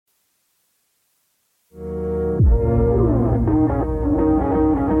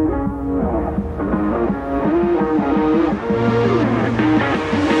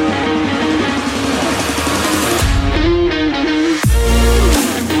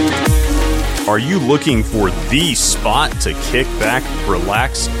Are you looking for the spot to kick back,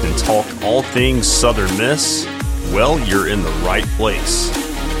 relax, and talk all things Southern Miss? Well, you're in the right place.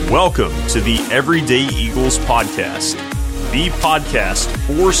 Welcome to the Everyday Eagles podcast, the podcast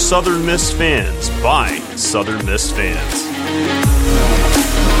for Southern Miss fans by Southern Miss fans.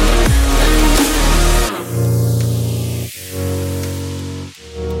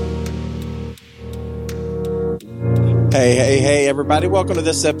 Hey, everybody. Welcome to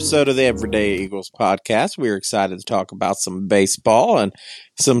this episode of the Everyday Eagles podcast. We're excited to talk about some baseball and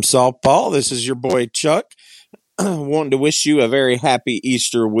some softball. This is your boy, Chuck. Wanting to wish you a very happy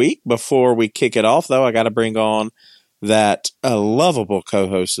Easter week. Before we kick it off, though, I got to bring on that lovable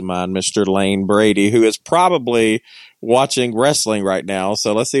co-host of mine, Mr. Lane Brady, who is probably watching wrestling right now.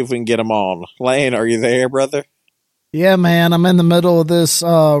 So let's see if we can get him on. Lane, are you there, brother? Yeah, man. I'm in the middle of this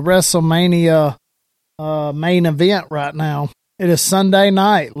WrestleMania main event right now. It is Sunday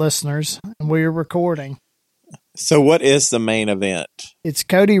night, listeners, and we're recording. So what is the main event? It's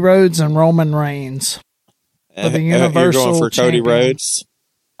Cody Rhodes and Roman Reigns for the Universal You're going for Champion. Cody Rhodes?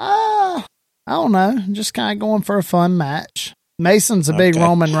 I don't know. Just kind of going for a fun match. Mason's a big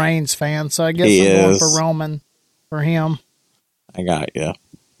Roman Reigns fan, so I guess I'm going for Roman for him. I got you.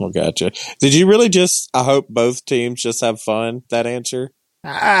 Well, gotcha. Did you really just, I hope both teams just have fun, that answer?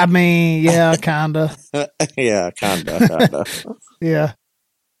 I mean, yeah, kind of. Yeah, kind of. Yeah.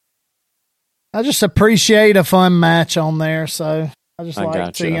 I just appreciate a fun match on there, so I just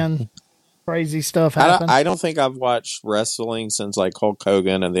like seeing crazy stuff happen. I don't think I've watched wrestling since like Hulk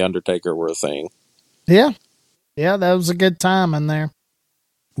Hogan and The Undertaker were a thing. Yeah. Yeah, that was a good time in there.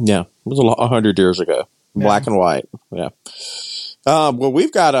 Yeah, it was 100 years ago. Black and white. Yeah. Well,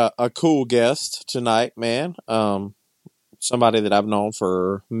 we've got a cool guest tonight, man. Somebody that I've known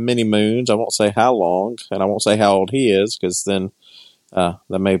for many moons. I won't say how long, and I won't say how old he is, because then that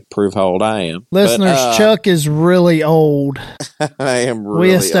may prove how old I am. Listeners, Chuck is really old. I am really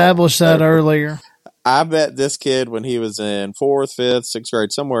We established old. that earlier. I bet this kid when he was in 4th, 5th, 6th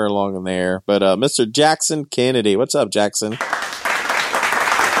grade, somewhere along in there. But Mr. Jackson Kennedy. What's up, Jackson?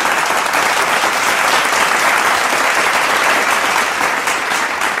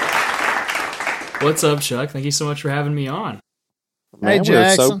 What's up, Chuck? Thank you so much for having me on. Man, hey,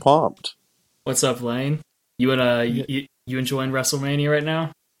 we're so pumped. What's up, Lane? You enjoying WrestleMania right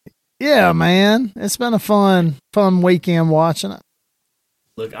now? Yeah, man. It's been a fun weekend watching it.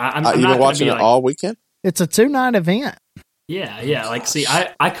 Look, I'm you've not been watching it all weekend? It's a 2-night event. Yeah. Like, see,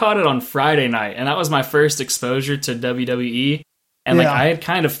 I caught it on Friday night, and that was my first exposure to WWE. And like, I had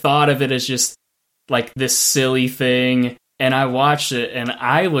kind of thought of it as just like this silly thing. And I watched it, and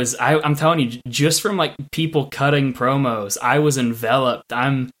I'm telling you, just from like people cutting promos, I was enveloped.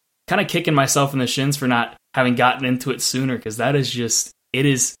 I'm kind of kicking myself in the shins for not having gotten into it sooner, because that is just,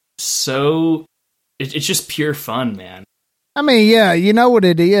 it's just pure fun, man. I mean, yeah, you know what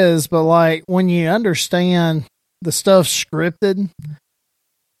it is, but like when you understand the stuff's scripted,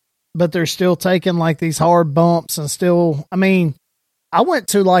 but they're still taking like these hard bumps and still, I mean, I went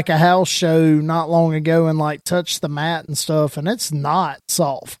to like a house show not long ago and like touched the mat and stuff, and it's not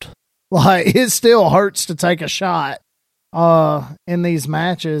soft. Like it still hurts to take a shot in these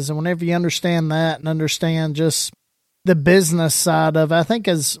matches. And whenever you understand that and understand just the business side of it, I think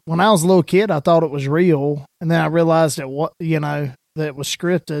as when I was a little kid, I thought it was real, and then I realized that that it was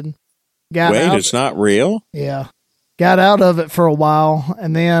scripted. It's not real? Yeah. Got out of it for a while,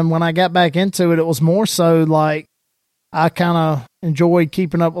 and then when I got back into it, it was more so like I kind of enjoyed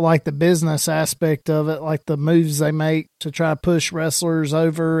keeping up with like the business aspect of it, like the moves they make to try to push wrestlers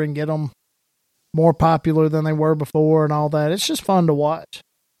over and get them more popular than they were before and all that. It's just fun to watch.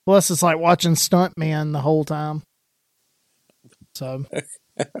 Plus, it's like watching stuntmen the whole time. So,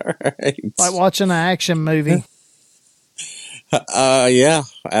 right. Like watching an action movie. Yeah,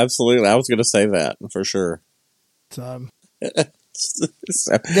 absolutely. I was going to say that for sure. So.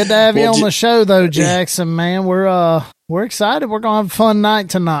 Good to have you on the show, though, Jackson. Man, we're excited. We're gonna have a fun night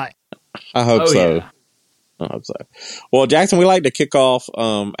tonight. I hope so. Yeah. I hope so. Well, Jackson, we like to kick off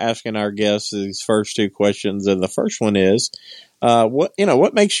asking our guests these first two questions, and the first one is,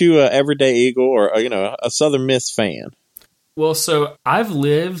 what makes you an everyday Eagle or a Southern Miss fan? Well, so I've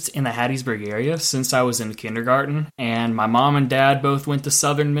lived in the Hattiesburg area since I was in kindergarten, and my mom and dad both went to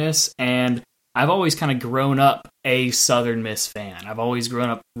Southern Miss, and I've always kind of grown up a Southern Miss fan. I've always grown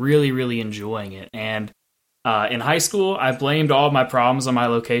up really, really enjoying it. And in high school, I blamed all of my problems on my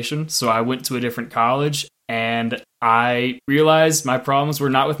location. So I went to a different college, and I realized my problems were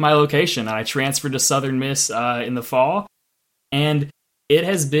not with my location. And I transferred to Southern Miss in the fall. And it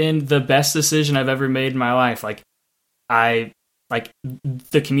has been the best decision I've ever made in my life. Like, I like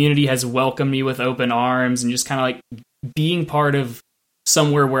the community has welcomed me with open arms, and just kind of like being part of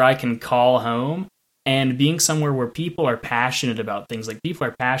somewhere where I can call home, and being somewhere where people are passionate about things. Like, people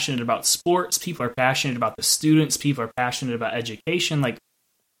are passionate about sports, people are passionate about the students, people are passionate about education. Like,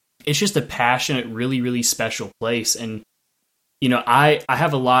 it's just a passionate, really, really special place. And, you know, I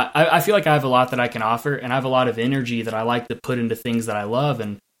have a lot, I feel like I have a lot that I can offer, and I have a lot of energy that I like to put into things that I love.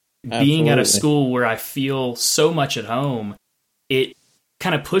 And being at a school where I feel so much at home, it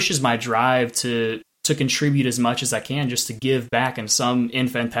kind of pushes my drive to contribute as much as I can, just to give back in some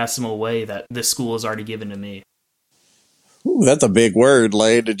infinitesimal way that this school has already given to me. Ooh, that's a big word,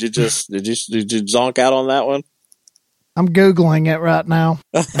 Lay. Did you zonk out on that one? I'm Googling it right now.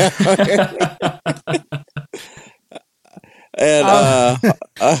 And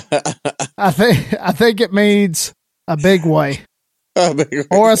I think it means a big way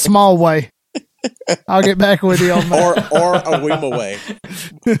or a small way. I'll get back with you on that. Or a weem away.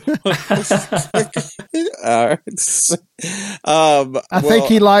 I think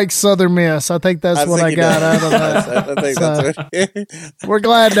he likes Southern Miss. I think that's what I got out of that. I think that's we're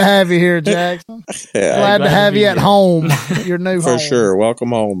glad to have you here, Jackson. Yeah. Glad to have you at home. Your new home. For sure. Welcome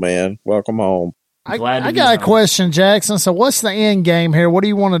home, man. Welcome home. I got a question, Jackson. So what's the end game here? What do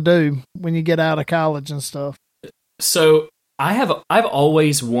you want to do when you get out of college and stuff? So I've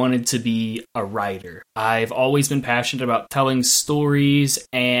always wanted to be a writer. I've always been passionate about telling stories,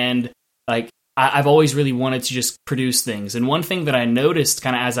 and like I've always really wanted to just produce things. And one thing that I noticed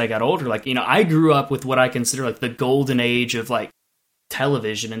kind of as I got older, like, you know, I grew up with what I consider like the golden age of like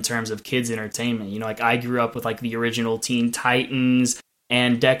television in terms of kids entertainment. You know, like I grew up with like the original Teen Titans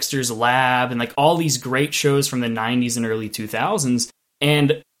and Dexter's Lab and like all these great shows from the 90s and early 2000s.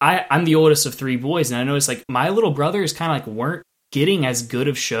 And I'm the oldest of three boys, and I noticed like my little brothers kind of like weren't getting as good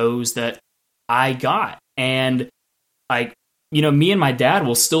of shows that I got. And like, you know, me and my dad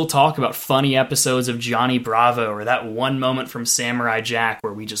will still talk about funny episodes of Johnny Bravo or that one moment from Samurai Jack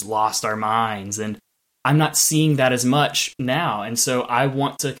where we just lost our minds. And I'm not seeing that as much now. And so I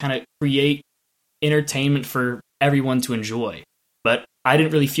want to kind of create entertainment for everyone to enjoy. But I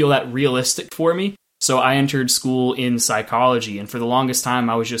didn't really feel that realistic for me. So I entered school in psychology, and for the longest time,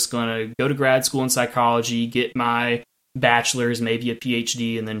 I was just going to go to grad school in psychology, get my bachelor's, maybe a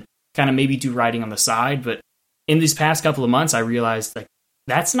PhD, and then kind of maybe do writing on the side. But in these past couple of months, I realized like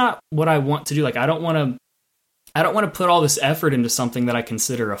that's not what I want to do. Like I don't want to put all this effort into something that I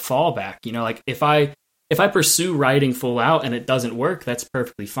consider a fallback. You know, like if I pursue writing full out and it doesn't work, that's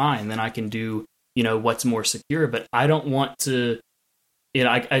perfectly fine. Then I can do, you know, what's more secure. But I don't want to. You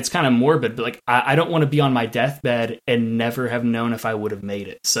know, it's kind of morbid, but like I don't want to be on my deathbed and never have known if I would have made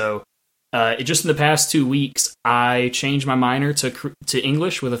it. So, just in the past 2 weeks, I changed my minor to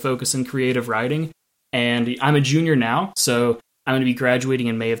English with a focus in creative writing, and I'm a junior now. So I'm going to be graduating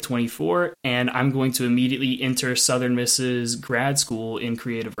in May of 24, and I'm going to immediately enter Southern Miss's grad school in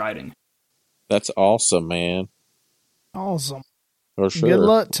creative writing. That's awesome, man. Awesome. For sure. Good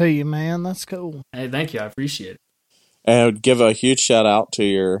luck to you, man. That's cool. Hey, thank you. I appreciate it. And I would give a huge shout out to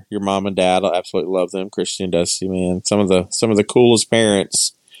your mom and dad. I absolutely love them, Christy and Dusty, man. Some of the coolest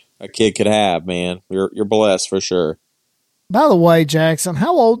parents a kid could have, man. You're blessed for sure. By the way, Jackson,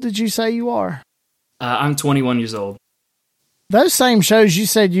 how old did you say you are? I'm 21 years old. Those same shows you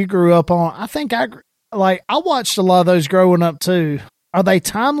said you grew up on, I think I watched a lot of those growing up too. Are they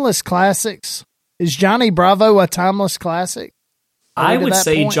timeless classics? Is Johnny Bravo a timeless classic? I would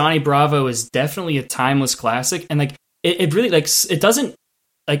say Johnny Bravo is definitely a timeless classic, and like it really like it doesn't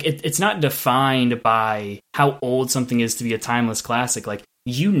like it's not defined by how old something is to be a timeless classic. Like,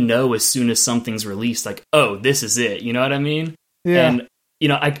 you know, as soon as something's released, like, oh, this is it. You know what I mean? Yeah. And you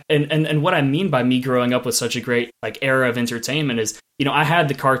know, and what I mean by me growing up with such a great like era of entertainment is, you know, I had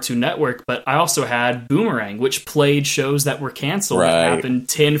the Cartoon Network, but I also had Boomerang, which played shows that were canceled that happened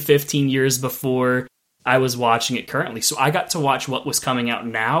 10, 15 years before I was watching it currently. So I got to watch what was coming out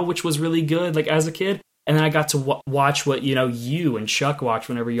now, which was really good, like as a kid. And then I got to watch what, you know, you and Chuck watched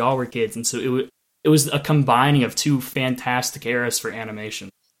whenever y'all were kids. And so it was a combining of two fantastic eras for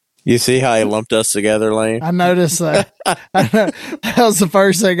animation. You see how he lumped us together, Lane? I noticed that. That was the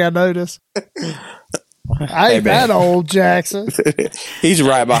first thing I noticed. I ain't that old, Jackson. He's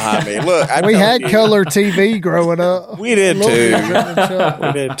right behind me. Look, we had color TV growing up. We did too.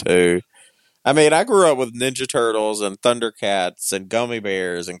 We did too. I mean, I grew up with Ninja Turtles and Thundercats and Gummy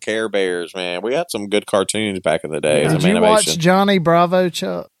Bears and Care Bears, man. We had some good cartoons back in the day. Did you watch Johnny Bravo,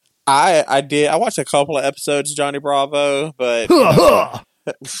 Chuck? I did. I watched a couple of episodes of Johnny Bravo, but... Lord.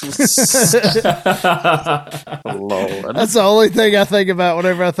 That's the only thing I think about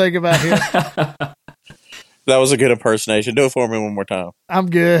whenever I think about him. That was a good impersonation. Do it for me one more time. I'm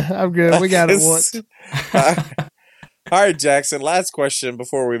good. We got it once. All right, Jackson. Last question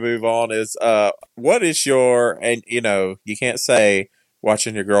before we move on is, what is your, and you can't say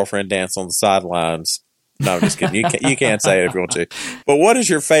watching your girlfriend dance on the sidelines. No, I'm just kidding. You can't say it if you want to. But what is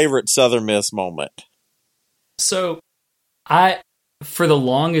your favorite Southern Miss moment? So, for the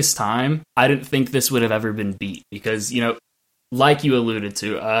longest time, I didn't think this would have ever been beat because, like you alluded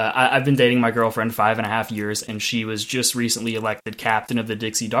to, I've been dating my girlfriend 5.5 years, and she was just recently elected captain of the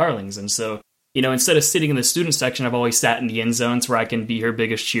Dixie Darlings. And so, instead of sitting in the student section, I've always sat in the end zones where I can be her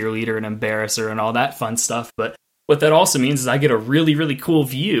biggest cheerleader and embarrass her and all that fun stuff. But what that also means is I get a really, really cool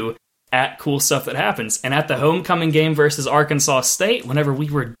view at cool stuff that happens. And at the homecoming game versus Arkansas State, whenever we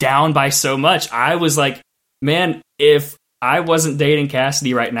were down by so much, I was like, man, if I wasn't dating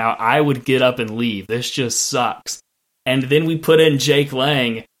Cassidy right now, I would get up and leave. This just sucks. And then we put in Jake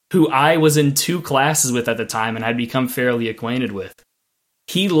Lang, who I was in 2 classes with at the time and had become fairly acquainted with.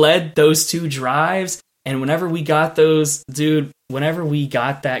 He led those 2 drives, and whenever we got that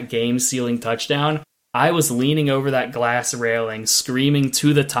game-sealing touchdown, I was leaning over that glass railing, screaming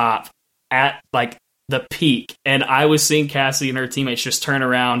to the top at, the peak, and I was seeing Cassidy and her teammates just turn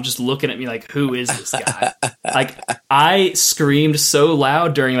around, just looking at me like, who is this guy? I screamed so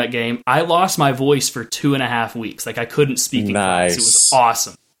loud during that game, I lost my voice for 2.5 weeks. I couldn't speak in class. It was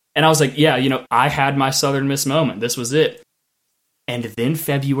awesome. And I was like, yeah, I had my Southern Miss moment. This was it. And then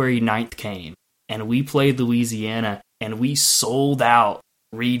February 9th came, and we played Louisiana, and we sold out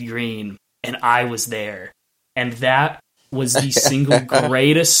Reed Green, and I was there. And that was the single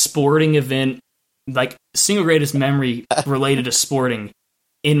greatest sporting event, single greatest memory related to sporting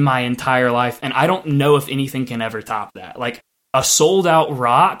in my entire life. And I don't know if anything can ever top that. A sold out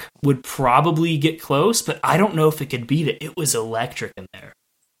Rock would probably get close, but I don't know if it could beat it. It was electric in there.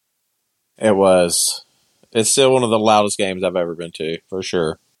 It was. It's still one of the loudest games I've ever been to, for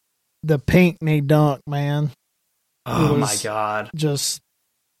sure. The Pinckney dunk, man. Oh my God. Just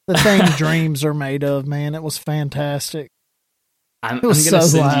the thing dreams are made of, man. It was fantastic. It was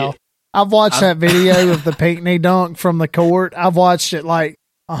so loud. I've watched that video of the Pinckney dunk from the court. I've watched it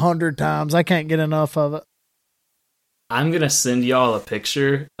 100 times. I can't get enough of it. I'm going to send y'all a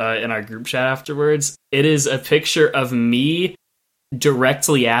picture in our group chat afterwards. It is a picture of me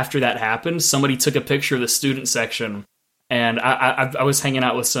directly after that happened. Somebody took a picture of the student section, and I was hanging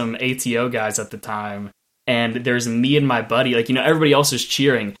out with some ATO guys at the time, and there's me and my buddy. Everybody else is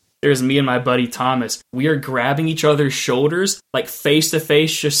cheering. There's me and my buddy Thomas. We are grabbing each other's shoulders, face to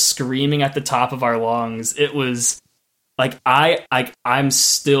face, just screaming at the top of our lungs. It was I'm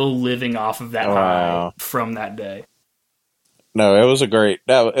still living off of that high from that day. No, it was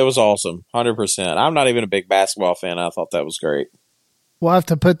it was awesome. 100%. I'm not even a big basketball fan. I thought that was great. We'll have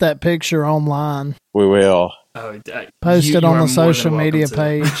to put that picture online. We will. Post it on the social media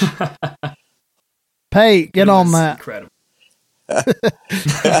page. Pate, get on that. Incredible.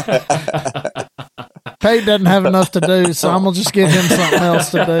 Pate doesn't have enough to do, so I'm gonna just give him something else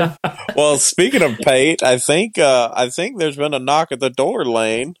to do. Well, speaking of Pate, I think there's been a knock at the door,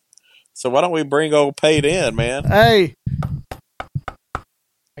 Lane. So why don't we bring old Pate in, man? Hey,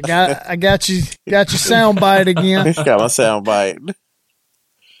 I got you sound bite again. Got my sound bite.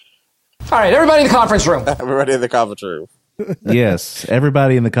 All right, everybody in the conference room. Everybody in the conference room. Yes,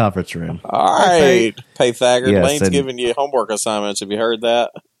 everybody in the conference room. All right, Pythagoras. Yes, Lane's giving you homework assignments. Have you heard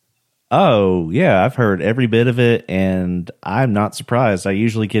that? Oh, yeah, I've heard every bit of it, and I'm not surprised. I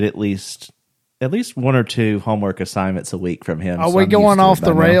usually get at least 1 or 2 homework assignments a week from him. Are we going off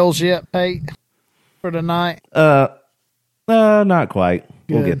the rails yet, Pate, for tonight? Not quite.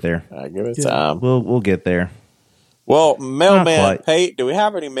 Good. We'll get there. Give it time. We'll get there. Well, mailman Pate, do we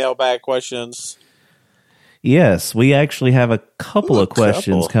have any mailbag questions? Yes, we actually have a couple of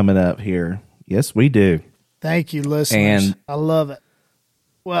questions coming up here. Yes, we do. Thank you, listeners. And I love it.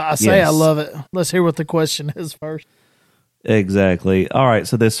 Well, I say I love it. Let's hear what the question is first. Exactly. All right.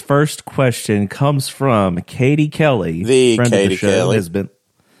 So this first question comes from Katie Kelly. The friend Katie of the show Kelly. has been.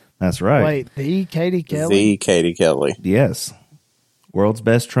 That's right. Wait, the Katie Kelly? The Katie Kelly. Yes. World's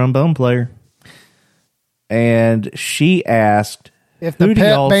best trombone player. And she asked, if the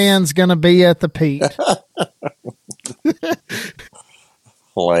pep band's going to be at the Pete.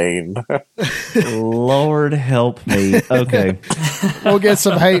 Lane. Lord help me. Okay. We'll get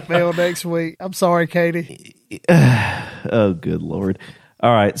some hate mail next week. I'm sorry, Katie. Oh, good Lord.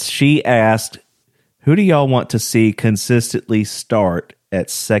 All right. She asked, who do y'all want to see consistently start at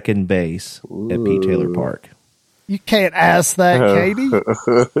second base at Pete Taylor Park? You can't ask that, Katie.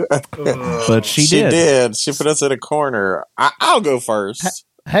 But she did. She put us in a corner. I'll go first.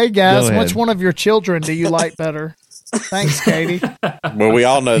 Hey guys, Go which ahead. one of your children do you like better? Thanks, Katie. Well, we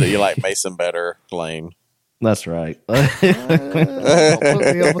all know that you like Mason better, Lane. That's right. Don't put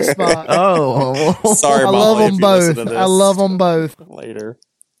me on the spot. Oh, Sorry, I Molly, love if them you listen both. to this I love them both. later.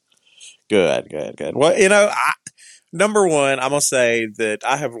 Good. Well, number one, I'm going to say that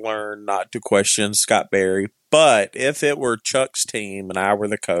I have learned not to question Scott Berry, but if it were Chuck's team and I were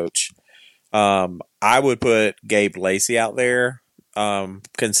the coach, I would put Gabe Lacey out there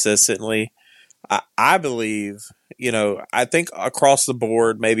consistently. I believe, I think across the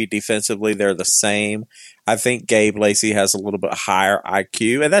board, maybe defensively, they're the same. I think Gabe Lacey has a little bit higher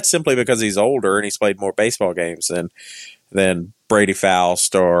IQ, and that's simply because he's older and he's played more baseball games than Brady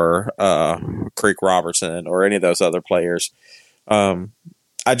Faust or Creek Robertson or any of those other players.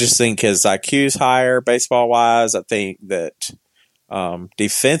 I just think his IQ is higher baseball-wise. I think that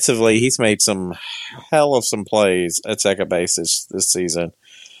defensively, he's made some hell of some plays at second base this season.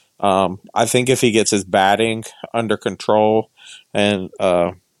 I think if he gets his batting under control, and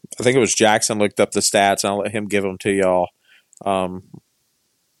I think it was Jackson looked up the stats, and I'll let him give them to y'all.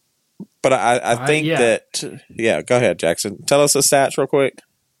 But I think that, go ahead, Jackson. Tell us the stats real quick.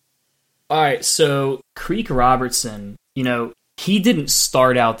 All right, so Creek Robertson, he didn't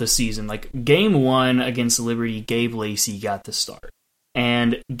start out the season. Like, game 1 against Liberty, Gabe Lacey got the start.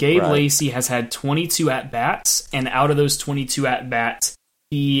 And Gabe Lacey has had 22 at-bats, and out of those 22 at-bats,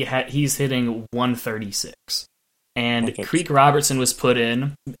 he's hitting 136. And Creek Robertson was put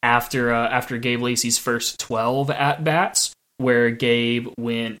in after Gabe Lacey's first 12 at-bats, where Gabe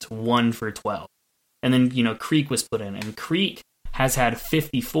went 1 for 12. And then, Creek was put in. And Creek has had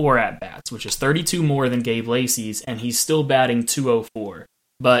 54 at-bats, which is 32 more than Gabe Lacey's, and he's still batting 204.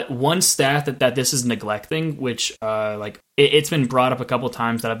 But one stat that this is neglecting, which it's been brought up a couple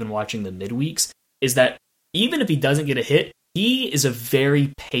times that I've been watching the midweeks, is that even if he doesn't get a hit, he is a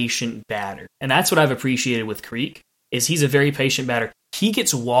very patient batter. And that's what I've appreciated with Creek, is he's a very patient batter. He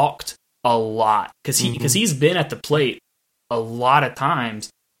gets walked a lot because he's been at the plate a lot of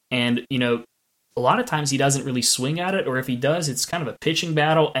times, and a lot of times he doesn't really swing at it, or if he does, it's kind of a pitching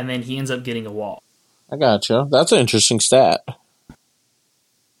battle, and then he ends up getting a walk. I gotcha. That's an interesting stat.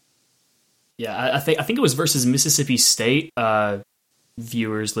 Yeah, I think it was versus Mississippi State.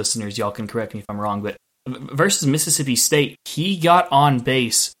 Viewers, listeners, y'all can correct me if I'm wrong, but versus Mississippi State, he got on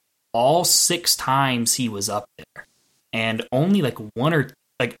base all 6 times he was up there, and only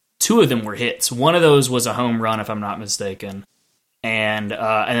two of them were hits. One of those was a home run, if I'm not mistaken, and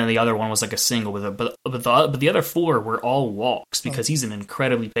then the other one was like a single with but the other 4 were all walks because he's an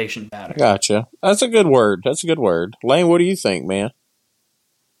incredibly patient batter. Gotcha. That's a good word. Lane, what do you think, man?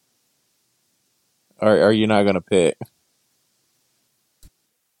 Or are you not going to pick?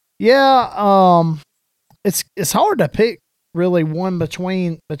 Yeah, it's hard to pick really one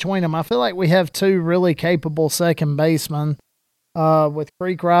between them. I feel like we have 2 really capable second basemen with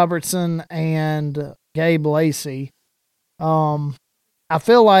Creek Robertson and Gabe Lacey. I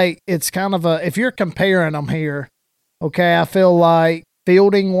feel like it's kind of if you're comparing them here, okay, I feel like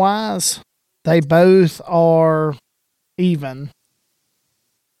fielding wise, they both are even.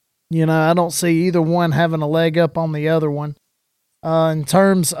 I don't see either one having a leg up on the other one. In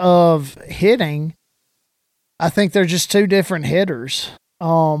terms of hitting, I think they're just 2 different hitters.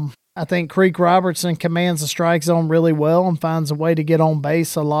 I think Creek Robertson commands the strike zone really well and finds a way to get on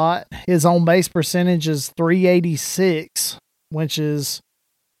base a lot. His on base percentage is .386, which is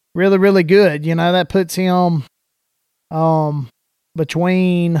really, really good. That puts him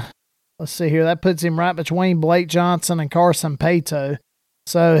between, let's see here, that puts him right between Blake Johnson and Carson Pato.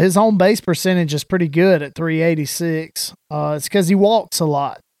 So his on base percentage is pretty good at .386. It's because he walks a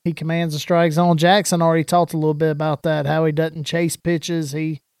lot. He commands the strike zone. Jackson already talked a little bit about that, how he doesn't chase pitches.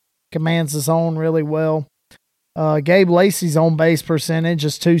 He commands the zone really well. Gabe Lacey's on base percentage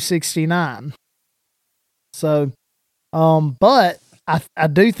is .269. So, but I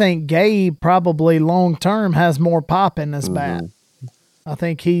do think Gabe probably long term has more pop in his bat. I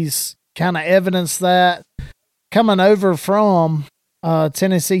think he's kind of evidenced that coming over from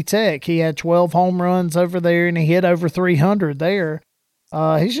Tennessee Tech. He had 12 home runs over there and he hit over 300 there.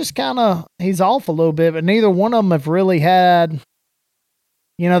 He's just he's off a little bit, but neither one of them have really had,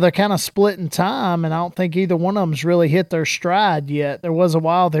 they're kind of splitting time, and I don't think either one of them's really hit their stride yet. There was a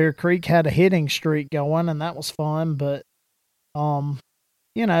while there, Creek had a hitting streak going, and that was fun, but, I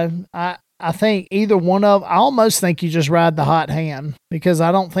think either one of, I almost think you just ride the hot hand, because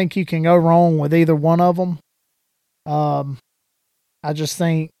I don't think you can go wrong with either one of them. I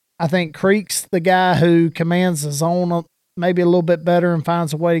think Creek's the guy who commands the zone maybe a little bit better and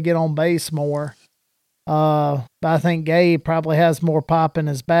finds a way to get on base more. But I think Gabe probably has more pop in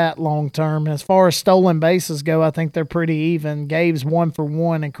his bat long term. As far as stolen bases go, I think they're pretty even. Gabe's 1 for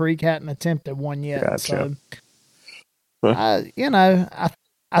 1, and Creek hadn't attempted one yet. Gotcha. So,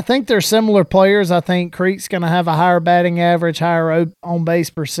 I think they're similar players. I think Creek's going to have a higher batting average, higher on base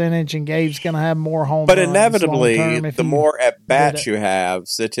percentage, and Gabe's going to have more home But runs inevitably, long-term if the he more at bats did you have,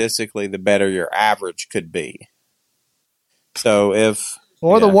 statistically, the better your average could be. So if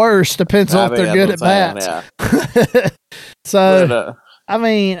the worst, depends on if they're good at bats. Yeah. So, But, I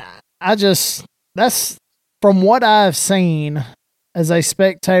mean, that's from what I've seen as a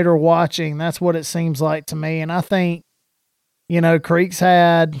spectator watching, that's what it seems like to me. And I think, Creek's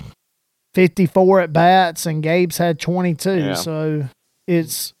had 54 at bats and Gabe's had 22. Yeah. So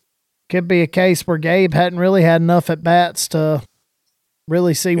could be a case where Gabe hadn't really had enough at bats to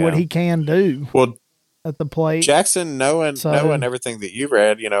really see what he can do at the plate. Jackson, knowing everything that you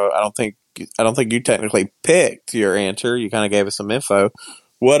read, I don't think you technically picked your answer. You kind of gave us some info.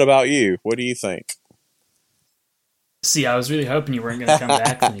 What about you? What do you think? See, I was really hoping you weren't going to come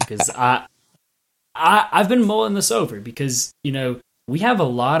back to me because I've been mulling this over because, we have a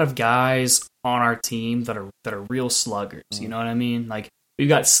lot of guys on our team that are real sluggers. You know what I mean? Like, we've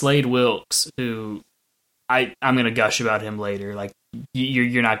got Slade Wilkes, who I'm going to gush about him later. Like,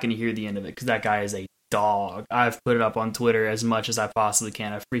 you're not going to hear the end of it because that guy is a dog. I've put it up on Twitter as much as I possibly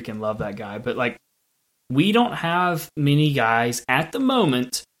can. I freaking love that guy. But, like, we don't have many guys at the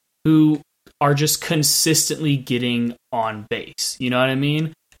moment who are just consistently getting on base. You know what I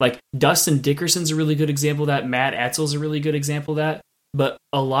mean? Like, Dustin Dickerson's a really good example of that. Matt Etzel's a really good example of that. But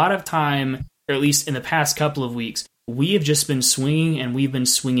a lot of time, or at least in the past couple of weeks, we have just been swinging, and we've been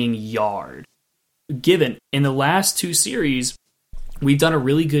swinging yard. Given, in the last 2 series, we've done a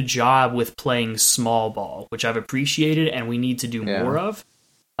really good job with playing small ball, which I've appreciated and we need to do more of.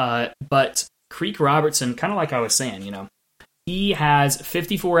 But Creek Robertson, kind of like I was saying, he has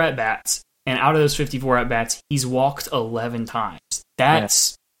 54 at-bats, and out of those 54 at-bats, he's walked 11 times.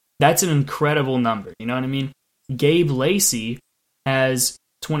 That's an incredible number, you know what I mean? Gabe Lacey has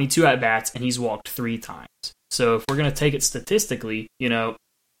 22 at-bats, and he's walked 3 times. So if we're going to take it statistically,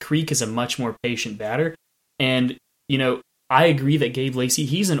 Creek is a much more patient batter. And, I agree that Gabe Lacey,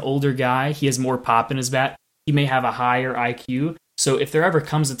 he's an older guy. He has more pop in his bat. He may have a higher IQ. So if there ever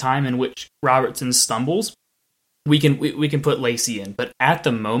comes a time in which Robertson stumbles, we can put Lacey in. But at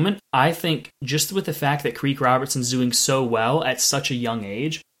the moment, I think just with the fact that Creek Robertson's doing so well at such a young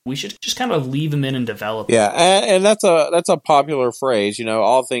age, we should just kind of leave him in and develop him. Yeah, and that's a popular phrase.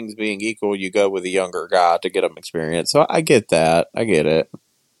 All things being equal, you go with a younger guy to get him experience. So I get that. I get it.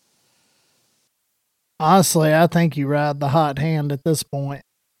 Honestly, I think you ride the hot hand at this point.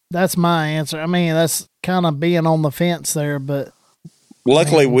 That's my answer. I mean, that's kind of being on the fence there, but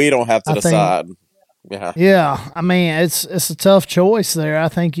luckily we don't have to decide. Yeah. I mean, it's a tough choice there. I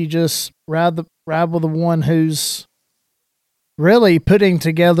think you just ride with the one who's really putting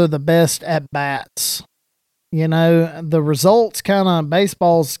together the best at bats. The results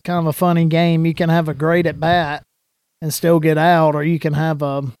baseball's kind of a funny game. You can have a great at bat and still get out, or you can have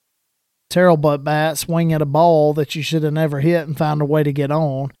a terrible at bat, swing at a ball that you should have never hit and find a way to get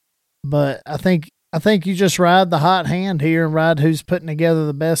on. But I think you just ride the hot hand here and ride who's putting together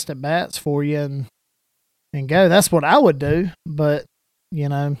the best at bats for you and go. That's what I would do. But,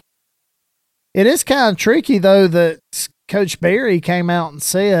 it is kind of tricky though that Coach Berry came out and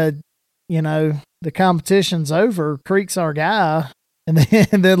said, the competition's over. Creek's our guy. And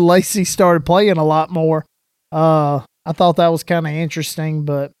then Lacey started playing a lot more. I thought that was kind of interesting,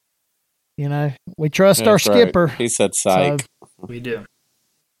 but we trust our skipper. He said psych. So, we do.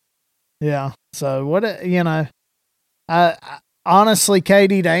 Yeah. So I honestly,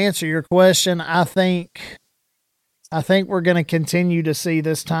 Katie, to answer your question, I think we're going to continue to see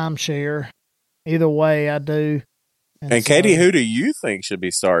this timeshare. Either way, I do. And Katie, who do you think should be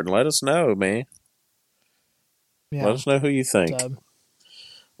starting? Let us know, man. Yeah. Let us know who you think.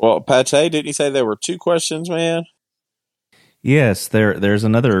 Well, Pache, didn't you say there were 2 questions, man? Yes, there's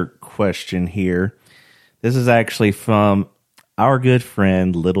another question here. This is actually from our good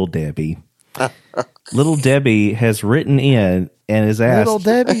friend, Little Debbie. Little Debbie has written in and has asked... Little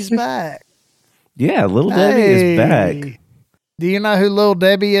Debbie's back. Yeah, Little Debbie is back. Do you know who Little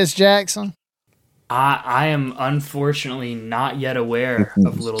Debbie is, Jackson? I am unfortunately not yet aware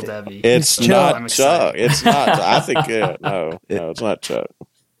of Little Debbie. It's not Chuck. It's not. I think no, it's not Chuck.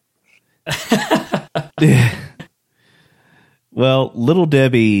 Well, Little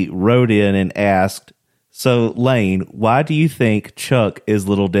Debbie wrote in and asked, so Lane, why do you think Chuck is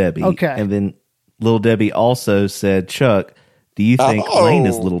Little Debbie? Okay. And then Little Debbie also said, Chuck, do you think Lane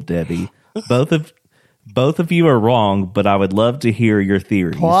is Little Debbie? Both Both of you are wrong, but I would love to hear your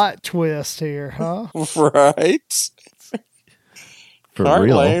theories. Plot twist here, huh? Right. For All right,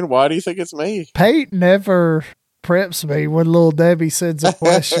 real. Lane, why do you think it's me? Pete never preps me when little Debbie sends a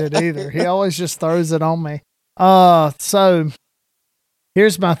question either. He always just throws it on me. So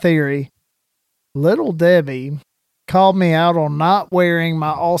here's my theory. Little Debbie called me out on not wearing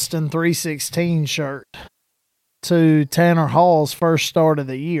my Austin 316 shirt to Tanner Hall's first start of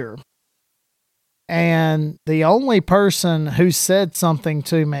the year. And the only person who said something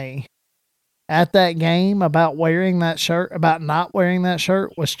to me at that game about wearing that shirt, about not wearing that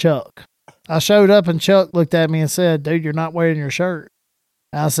shirt, was Chuck. I showed up and Chuck looked at me and said, "Dude, you're not wearing your shirt."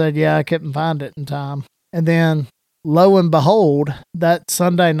 And I said, "Yeah, I couldn't find it in time." And then lo and behold, that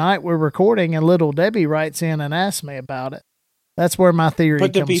Sunday night we're recording and little Debbie writes in and asks me about it. That's where my theory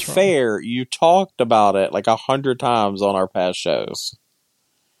comes from. But to be fair, you talked about it like 100 times on our past shows.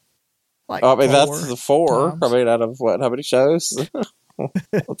 Like I mean, that's the 4. times. I mean, out of what? How many shows?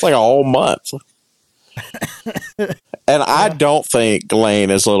 It's like a whole month. And I don't think Lane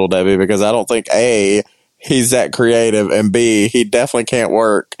is Little Debbie because I don't think A, he's that creative, and B, he definitely can't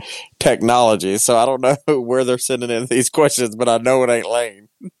work technology. So I don't know where they're sending in these questions, but I know it ain't Lane.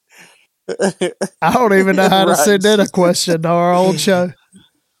 I don't even know how to Right. send in a question to our old show.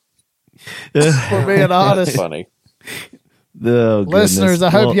 For being That's honest. funny. Oh, Listeners, I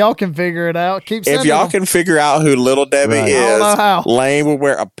goodness. hope Well, y'all can figure it out. Keep If sending y'all them. can figure out who Little Debbie Right. I don't know is, how. Lane will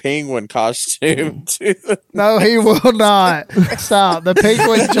wear a penguin costume. To the- No, he will not. Stop. The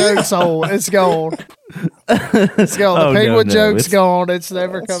penguin joke's old. It's gone. It's gone. The Oh, penguin no, joke's it's- gone. It's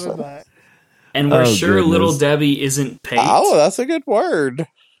never coming back. And we're Oh, sure goodness. little Debbie isn't Pate. Oh, that's a good word.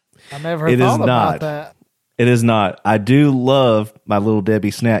 I never It is thought about not. that. It is not. I do love my Little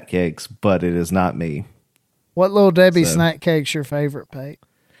Debbie snack cakes, but it is not me. What Little Debbie So- snack cake's your favorite, Pete?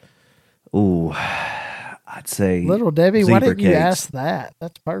 Ooh, I'd say Little Debbie, why zebra didn't you cakes. ask that?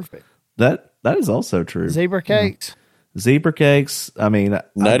 That's perfect. That is also true. Zebra cakes. Zebra cakes. I mean, I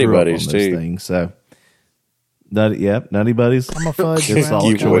Nutty grew up Buddies, on those too. things, so Nutty Buddies. I'm a fudge Good fan. solid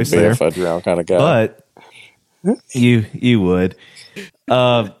You would choice be there. a fudge round kind of guy. But you would.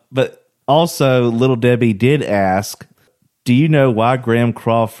 But also, Little Debbie did ask, "Do you know why Graham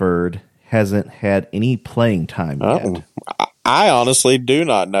Crawford hasn't had any playing time yet?" Oh, I honestly do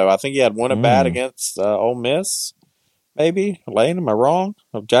not know. I think he had one at bat against Ole Miss. Maybe Lane, am I wrong?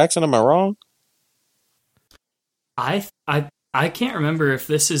 Jackson, am I wrong? I can't remember if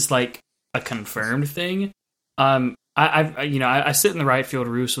this is like a confirmed thing. I sit in the right field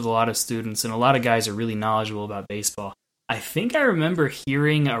roost with a lot of students, and a lot of guys are really knowledgeable about baseball. I think I remember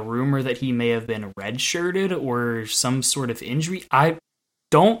hearing a rumor that he may have been redshirted or some sort of injury.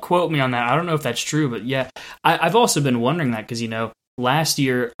 Don't quote me on that. I don't know if that's true, but yeah, I've also been wondering that because, last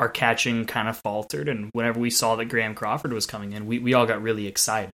year our catching kind of faltered, and whenever we saw that Graham Crawford was coming in, we all got really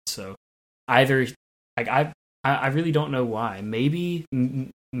excited. So either, like, I really don't know why. Maybe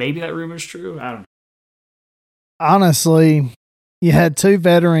that rumor's true. I don't know. Honestly, you had 2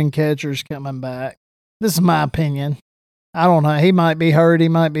 veteran catchers coming back. This is my opinion. I don't know. He might be hurt. He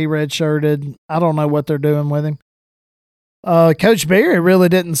might be redshirted. I don't know what they're doing with him. Coach Berry really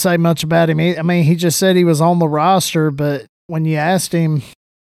didn't say much about him. He just said he was on the roster, but when you asked him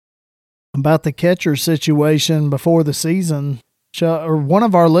about the catcher situation before the season, or one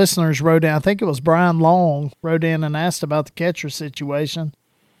of our listeners wrote in, I think it was Brian Long, wrote in and asked about the catcher situation.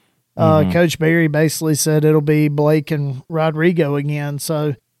 Coach Berry basically said it'll be Blake and Rodrigo again.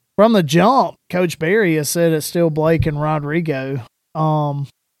 So from the jump, Coach Berry has said it's still Blake and Rodrigo. So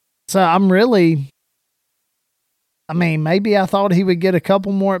I'm really, maybe I thought he would get a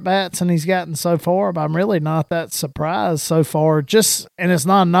couple more at bats than he's gotten so far, but I'm really not that surprised so far. And it's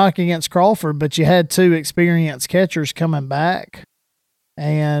not a knock against Crawford, but you had 2 experienced catchers coming back.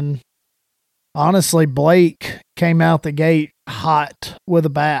 And honestly, Blake came out the gate hot with a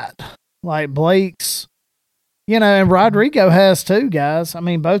bat. Like Blake's, and Rodrigo has too, guys.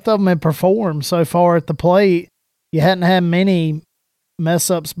 Both of them have performed so far at the plate. You hadn't had many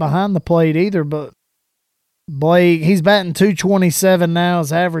mess ups behind the plate either, but Blake, he's batting .227 now.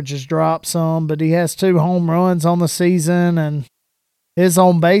 His average has dropped some, but he has 2 home runs on the season, and his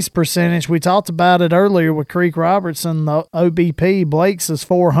on base percentage, we talked about it earlier with Creek Robertson, the OBP. Blake's is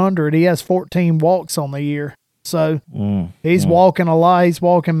 400. He has 14 walks on the year. So he's walking a lot. He's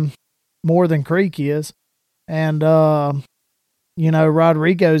walking more than Creek is. And,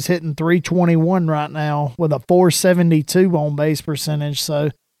 Rodrigo's hitting .321 right now with a .472 on base percentage.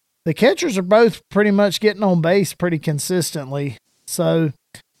 So the catchers are both pretty much getting on base pretty consistently. So,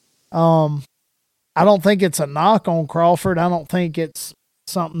 I don't think it's a knock on Crawford. I don't think it's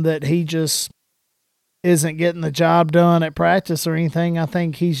something that he just isn't getting the job done at practice or anything. I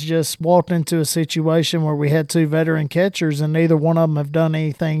think he's just walked into a situation where we had two veteran catchers and neither one of them have done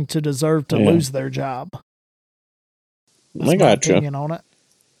anything to deserve to lose their job. That's I my gotcha. opinion on it.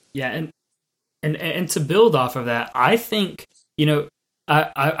 Yeah, and to build off of that, I think,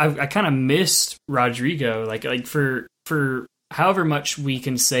 I kind of missed Rodrigo. Like for however much we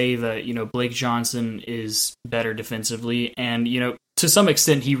can say that, Blake Johnson is better defensively, and, to some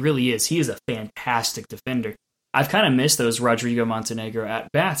extent he really is. He is a fantastic defender. I've kind of missed those Rodrigo Montenegro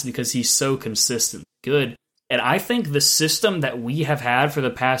at-bats because he's so consistently good. And I think the system that we have had for the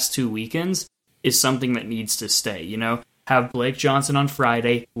past 2 weekends is something that needs to stay, Have Blake Johnson on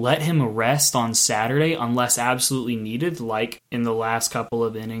Friday, let him rest on Saturday unless absolutely needed, like in the last couple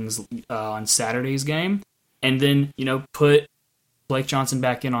of innings on Saturday's game, and then, put Blake Johnson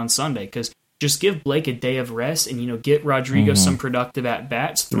back in on Sunday, because just give Blake a day of rest and, get Rodrigo some productive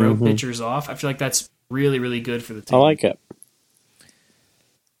at-bats, throw pitchers off. I feel like that's really, really good for the team. I like it.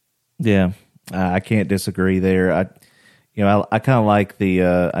 Yeah, I can't disagree there. I kind of like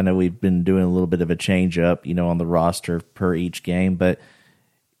the, I know we've been doing a little bit of a change up, on the roster per each game, but,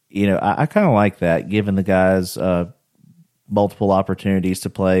 I kind of like that, giving the guys multiple opportunities to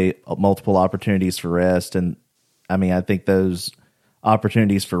play, multiple opportunities for rest. And I mean, I think those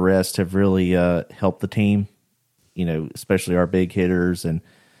opportunities for rest have really helped the team, especially our big hitters and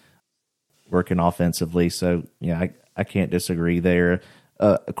working offensively. So, I can't disagree there.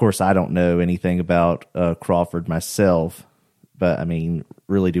 Of course, I don't know anything about Crawford myself, but I mean,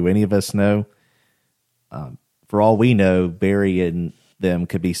 really, do any of us know? For all we know, Barry and them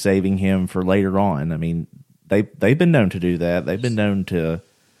could be saving him for later on. I mean, they've been known to do that. They've been known to,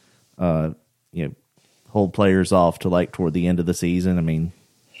 hold players off to like toward the end of the season. I mean,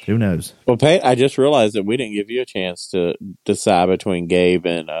 who knows? Well, Pate, I just realized that we didn't give you a chance to decide between Gabe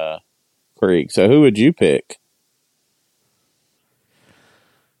and Creek. So who would you pick?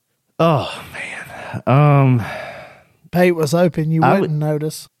 Oh man, Pate was hoping you wouldn't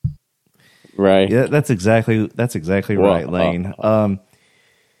notice. Right. Yeah, that's exactly right, Lane.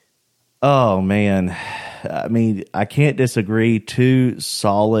 Oh man, I mean, I can't disagree. Two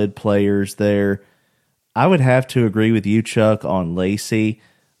solid players there. I would have to agree with you, Chuck, on Lacey.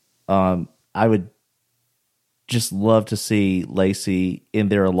 I would just love to see Lacey in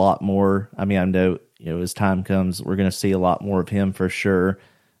there a lot more. I mean, I know, as time comes, we're going to see a lot more of him for sure,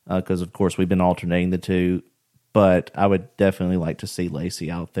 because, of course, we've been alternating the two. But I would definitely like to see Lacey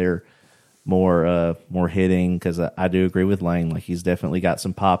out there more hitting, because I do agree with Lane. Like, he's definitely got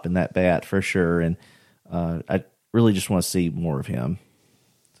some pop in that bat for sure, and I really just want to see more of him.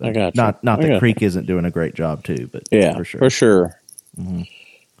 So, I got you. Not that Creek isn't doing a great job too, but yeah, for sure. For sure. Mm-hmm.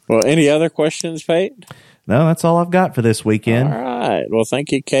 Well, any other questions, Pate? No, that's all I've got for this weekend. All right. Well, thank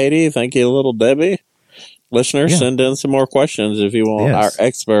you, Katie. Thank you, Little Debbie. Listeners, send in some more questions if you want our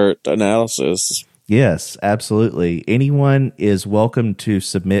expert analysis. Yes, absolutely. Anyone is welcome to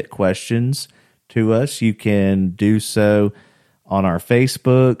submit questions to us. You can do so on our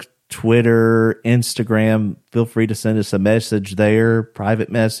Facebook, Twitter, Instagram. Feel free to send us a message there,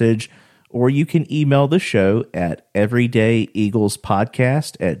 private message, or you can email the show at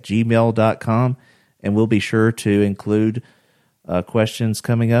everydayeaglespodcast@gmail.com, and we'll be sure to include questions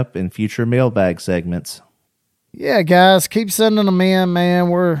coming up in future mailbag segments. Yeah, guys, keep sending them in, man.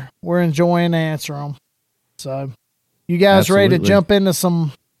 We're enjoying answering them. So, you guys ready to jump into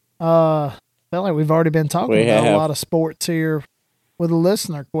some? I feel like we've already been talking about a lot of sports here with the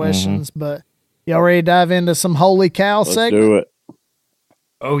listener questions, but y'all ready to dive into some holy cow segment? Let's do it.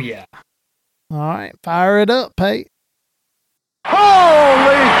 Oh yeah! All right, fire it up, Pate.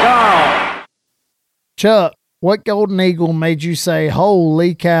 Holy cow! Chuck, what Golden Eagle made you say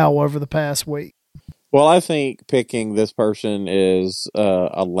 "Holy cow" over the past week? Well, I think picking this person is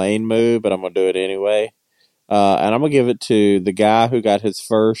a lane move, but I'm going to do it anyway. And I'm going to give it to the guy who got his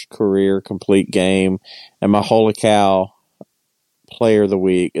first career complete game. And my holy cow player of the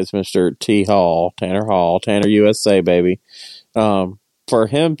week is Mr. Tanner Hall, Tanner USA, baby. For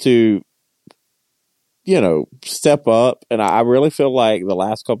him to, step up. And I really feel like the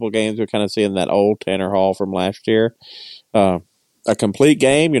last couple of games we're kind of seeing that old Tanner Hall from last year. A complete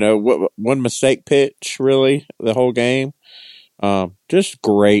game, one mistake pitch, really, the whole game. Just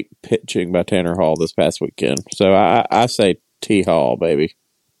great pitching by Tanner Hall this past weekend. So I say T. Hall, baby.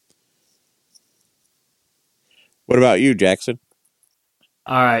 What about you, Jackson?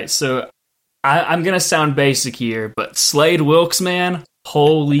 All right, so I'm going to sound basic here, but Slade Wilkes, man,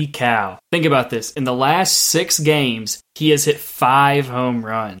 holy cow. Think about this. In the last 6 games, he has hit 5 home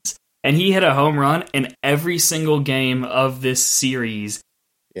runs. And he hit a home run in every single game of this series.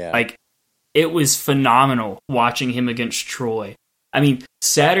 Yeah. Like, it was phenomenal watching him against Troy. I mean,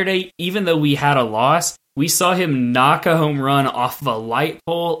 Saturday, even though we had a loss, we saw him knock a home run off of a light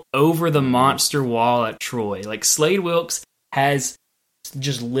pole over the monster wall at Troy. Like, Slade Wilkes has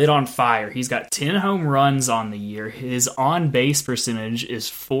just lit on fire. He's got 10 home runs on the year. His on-base percentage is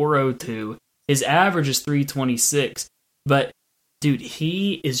 .402. His average is .326. But, dude,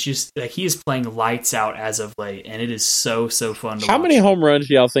 he is just, like, he is playing lights out as of late, and it is so fun to watch. How many home runs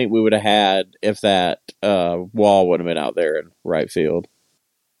do y'all think we would have had if that wall would have been out there in right field?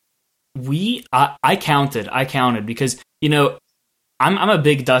 I counted because, you know, I'm a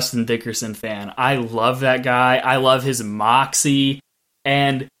big Dustin Dickerson fan. I love that guy. I love his moxie,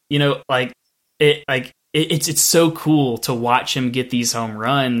 and you know, it's so cool to watch him get these home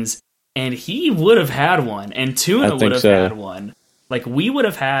runs. And he would have had one, and Tuna would have had one. Like, we would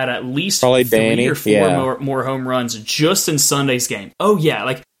have had at least probably 3 Danny, or 4 more home runs just in Sunday's game. Oh yeah,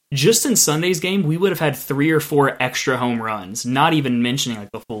 like just in Sunday's game, we would have had 3 or 4 extra home runs. Not even mentioning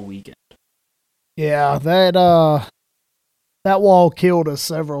like the full weekend. Yeah, that wall killed us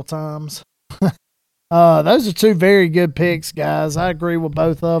several times. Those are 2 very good picks, guys. I agree with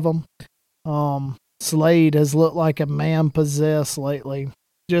both of them. Slade has looked like a man possessed lately.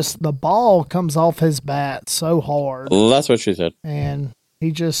 Just the ball comes off his bat so hard. Well, that's what she said. And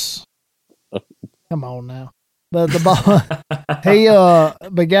he just come on now. But the ball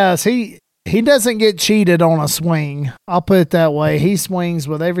but guys, he doesn't get cheated on a swing. I'll put it that way. He swings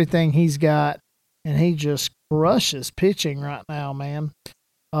with everything he's got, and he just crushes pitching right now, man.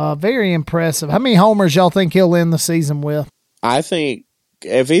 Very impressive. How many homers y'all think he'll end the season with? I think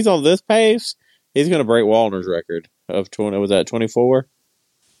if he's on this pace, he's going to break Wallner's record of 20. Was that 24?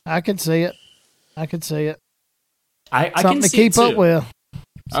 I could see it. I Something can to see keep it too. up with.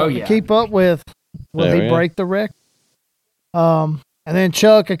 Something to keep up with. Will he break the record? And then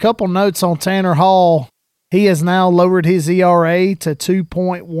Chuck, a couple notes on Tanner Hall. He has now lowered his ERA to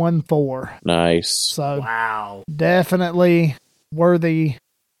 2.14. Nice. So wow, definitely worthy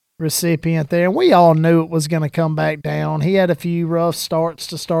recipient there. And we all knew it was going to come back down. He had a few rough starts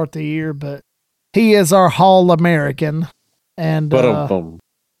to start the year, but he is our Hall American. And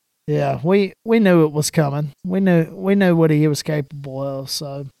yeah, we knew it was coming. We knew what he was capable of.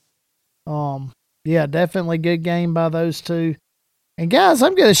 So, yeah, definitely good game by those 2. And guys,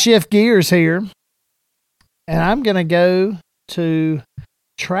 I'm going to shift gears here, and I'm going to go to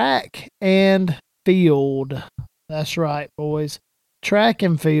track and field. That's right, boys, track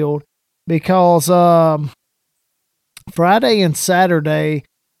and field, because Friday and Saturday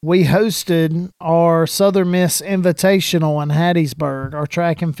we hosted our Southern Miss Invitational in Hattiesburg. Our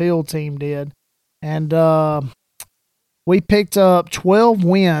track and field team did. And we picked up 12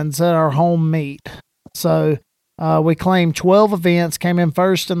 wins at our home meet. So we claimed 12 events, came in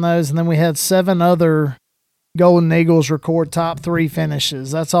first in those, and then we had 7 other Golden Eagles record top 3 finishes.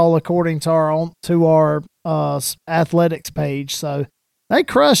 That's all according to our athletics page. So they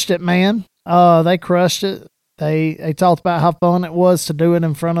crushed it, man. They crushed it. They talked about how fun it was to do it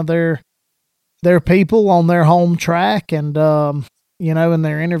in front of their people on their home track, and you know, in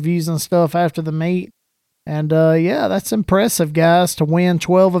their interviews and stuff after the meet. And yeah, that's impressive, guys, to win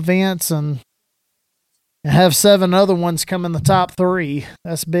 12 events and have 7 other ones come in the top 3.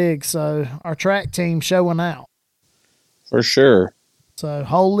 That's big. So our track team showing out for sure. So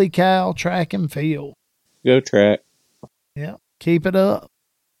holy cow, track and field. Go track. Yeah, keep it up.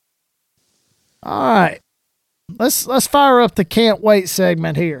 All right. Let's fire up the can't wait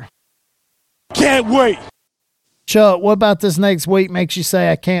segment here. Can't wait. Chuck, what about this next week makes you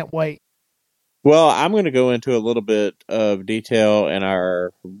say I can't wait? Well, I'm going to go into a little bit of detail in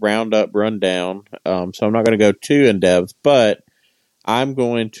our roundup rundown. So I'm not going to go too in depth, but I'm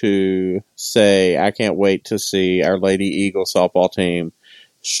going to say I can't wait to see our Lady Eagle softball team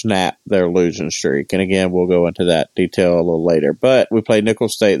snap their losing streak. And again, we'll go into that detail a little later. But we play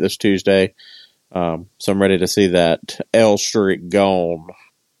Nicholls State this Tuesday. So I'm ready to see that L streak gone.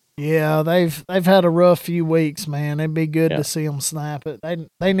 Yeah, they've had a rough few weeks, man. It'd be good to see them snap it.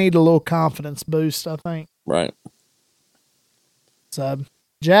 They need a little confidence boost, I think. Right. So,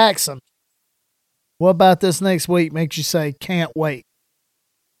 Jackson, what about this next week makes you say can't wait?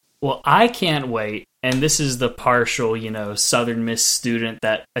 Well, I can't wait, and this is the partial, Southern Miss student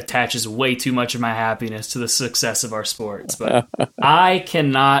that attaches way too much of my happiness to the success of our sports, but I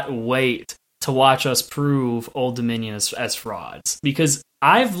cannot wait to watch us prove Old Dominion as frauds, because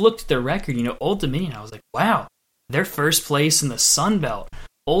I've looked at their record. Old Dominion, I was like, wow, they're first place in the Sun Belt.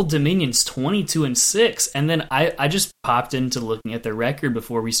 Old Dominion's 22-6, and then I just popped into looking at their record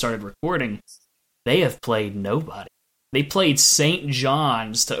before we started recording. They have played nobody. They played St.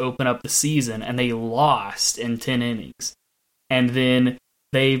 John's to open up the season, and they lost in 10 innings. And then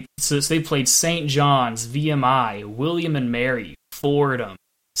they played St. John's, VMI, William and Mary, Fordham,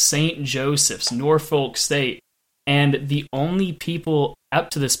 St. Joseph's, Norfolk State. And the only people up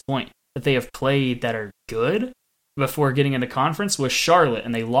to this point that they have played that are good before getting into conference was Charlotte,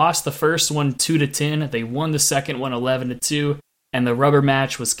 and they lost the first one 2-10. They won the second one 11-2, and the rubber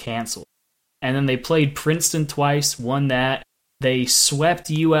match was canceled. And then they played Princeton twice, won that. They swept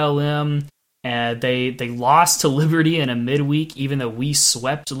ULM, and they lost to Liberty in a midweek, even though we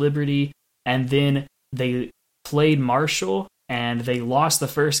swept Liberty. And then they played Marshall, and they lost the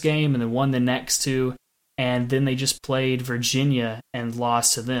first game and then won the next two. And then they just played Virginia and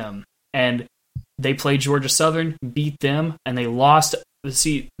lost to them. And they played Georgia Southern, beat them, and they lost.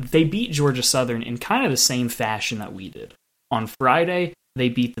 See, they beat Georgia Southern in kind of the same fashion that we did. On Friday, they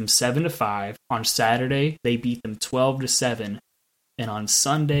beat them 7-5. On Saturday, they beat them 12-7. And on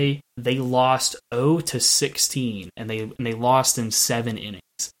Sunday, they lost 0-16, and they lost in 7 innings.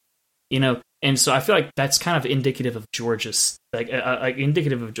 You know, and so I feel like that's kind of indicative of Georgia's,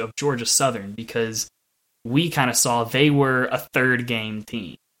 indicative of Georgia Southern, because we kind of saw they were a third game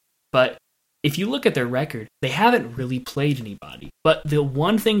team. But if you look at their record, they haven't really played anybody. But the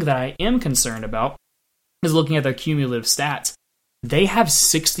one thing that I am concerned about is looking at their cumulative stats. They have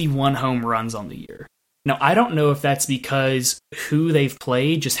 61 home runs on the year. Now, I don't know if that's because who they've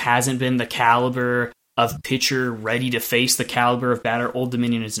played just hasn't been the caliber of pitcher ready to face the caliber of batter Old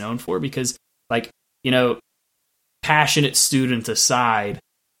Dominion is known for, because, like, you know, passionate student aside,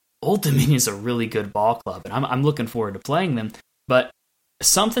 Old Dominion is a really good ball club, and I'm looking forward to playing them. But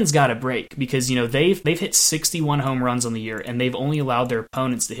something's got to break, because, you know, they've hit 61 home runs on the year, and they've only allowed their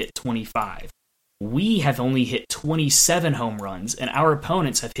opponents to hit 25. We have only hit 27 home runs, and our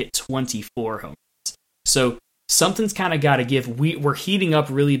opponents have hit 24 home runs. So something's kind of got to give. We're heating up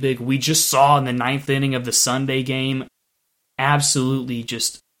really big. We just saw in the 9th inning of the Sunday game, absolutely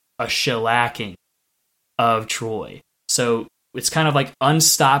just a shellacking of Troy. So it's kind of like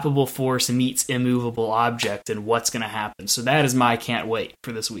unstoppable force meets immovable object, and what's going to happen. So that is my can't wait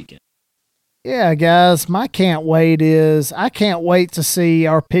for this weekend. Yeah, guys, my can't wait is I can't wait to see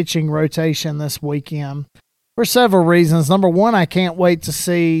our pitching rotation this weekend for several reasons. Number one, I can't wait to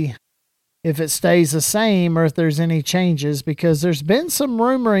see if it stays the same or if there's any changes, because there's been some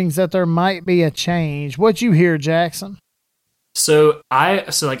rumorings that there might be a change. What'd you hear, Jackson? So I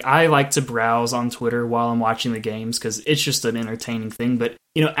like to browse on Twitter while I'm watching the games, because it's just an entertaining thing. But,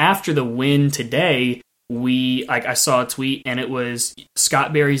 you know, after the win today, I saw a tweet, and it was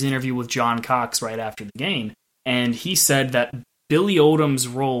Scott Berry's interview with John Cox right after the game, and he said that Billy Odom's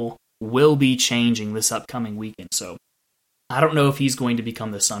role will be changing this upcoming weekend. So I don't know if he's going to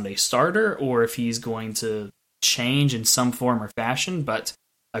become the Sunday starter or if he's going to change in some form or fashion, but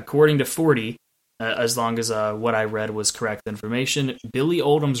according to 40, as long as what I read was correct information, Billy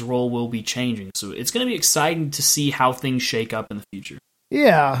Odom's role will be changing. So it's going to be exciting to see how things shake up in the future.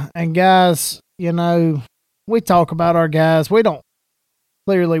 Yeah, and guys, you know, we talk about our guys. We don't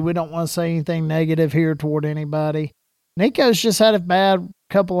want to say anything negative here toward anybody. Nico's just had a bad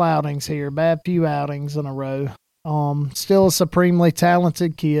couple outings here, bad few outings in a row. Still a supremely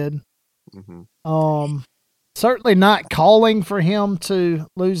talented kid. Mm-hmm. Certainly not calling for him to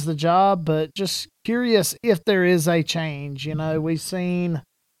lose the job, but just curious if there is a change. You know, we've seen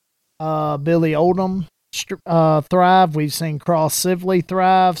Billy Odom thrive. We've seen Cross Sibley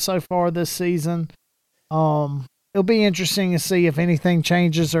thrive so far this season. It'll be interesting to see if anything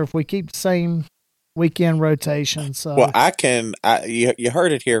changes or if we keep the same weekend rotation. So, well, you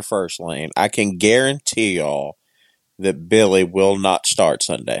heard it here first, Lane. I can guarantee y'all that Billy will not start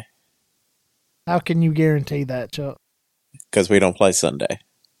Sunday. How can you guarantee that, Chuck? Because we don't play Sunday.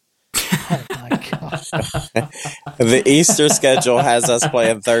 Oh my God. The Easter schedule has us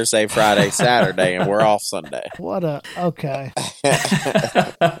playing Thursday, Friday, Saturday, and we're off Sunday. Okay.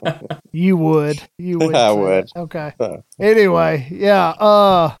 You would. I would. Okay. Anyway,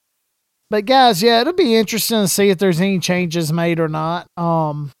 yeah. But guys, yeah, it'll be interesting to see if there's any changes made or not.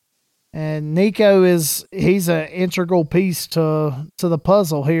 And Nico he's an integral piece to the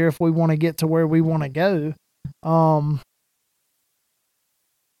puzzle here if we want to get to where we want to go.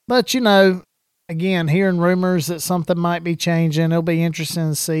 But, you know, again, hearing rumors that something might be changing, it'll be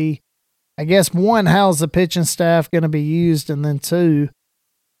interesting to see, I guess, one, how's the pitching staff going to be used? And then two,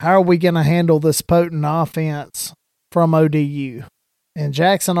 how are we going to handle this potent offense from ODU? And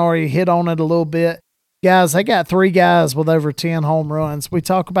Jackson already hit on it a little bit. Guys, they got 3 guys with over 10 home runs. We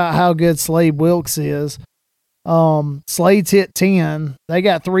talk about how good Slade Wilkes is. Slade's hit 10. They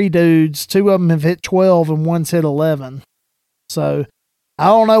got 3 dudes. 2 of them have hit 12 and one's hit 11. So I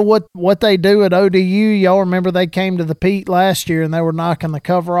don't know what they do at ODU. Y'all remember they came to the Pete last year and they were knocking the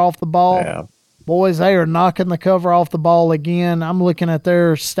cover off the ball. Yeah. Boys, they are knocking the cover off the ball again. I'm looking at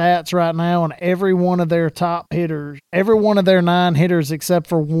their stats right now, and every one of their top hitters, every one of their 9 hitters except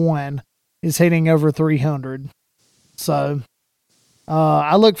for one, is hitting over 300. So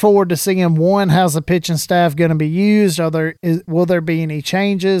I look forward to seeing, one, how's the pitching staff going to be used? Will there be any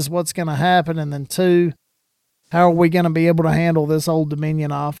changes? What's going to happen? And then 2, how are we going to be able to handle this Old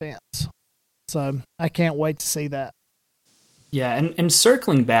Dominion offense? So I can't wait to see that. Yeah, and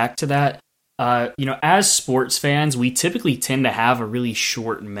circling back to that, as sports fans, we typically tend to have a really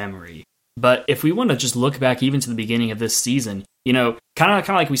short memory. But if we want to just look back even to the beginning of this season, kind of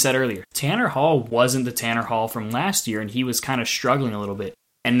like we said earlier, Tanner Hall wasn't the Tanner Hall from last year, and he was kind of struggling a little bit.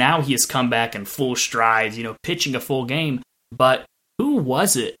 And now he has come back in full strides, pitching a full game. But who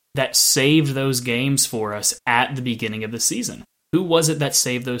was it that saved those games for us at the beginning of the season? Who was it that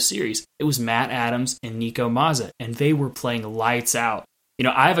saved those series? It was Matt Adams and Nico Mazza, and they were playing lights out.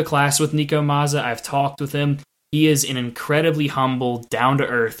 I have a class with Nico Mazza. I've talked with him. He is an incredibly humble,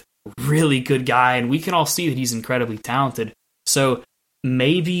 down-to-earth, really good guy, and we can all see that he's incredibly talented. So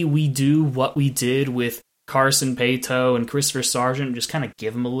maybe we do what we did with Carson Paetow and Christopher Sargent, just kind of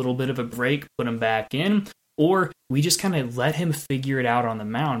give him a little bit of a break, put him back in, or we just kind of let him figure it out on the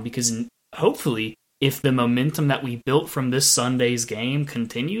mound, because hopefully, if the momentum that we built from this Sunday's game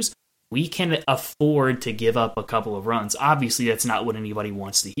continues, we can afford to give up a couple of runs. Obviously, that's not what anybody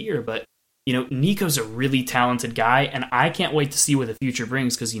wants to hear, but Nico's a really talented guy, and I can't wait to see what the future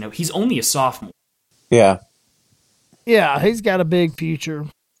brings, because he's only a sophomore. Yeah. Yeah, he's got a big future.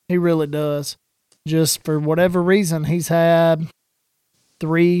 He really does. Just for whatever reason, he's had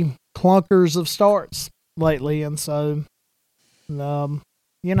 3 clunkers of starts lately, and so, that'll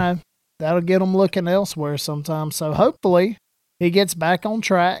get him looking elsewhere sometime. So hopefully he gets back on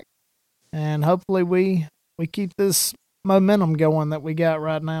track, and hopefully we keep this momentum going that we got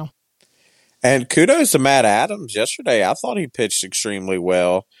right now. And kudos to Matt Adams yesterday. I thought he pitched extremely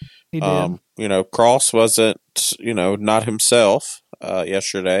well. He did. Cross wasn't, not himself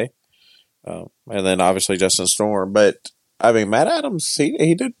yesterday. And then obviously Justin Storm. But, Matt Adams,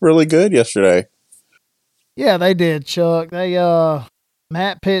 he did really good yesterday. Yeah, they did, Chuck.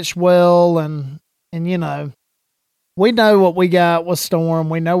 Matt pitched well, and we know what we got with Storm.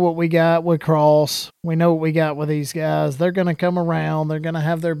 We know what we got with Cross. We know what we got with these guys. They're going to come around. They're going to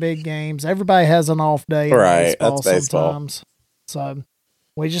have their big games. Everybody has an off day. Right, that's baseball. Sometimes. So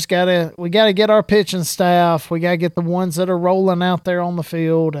we just gotta get our pitching staff. We gotta get the ones that are rolling out there on the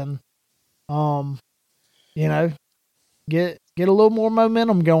field, and get a little more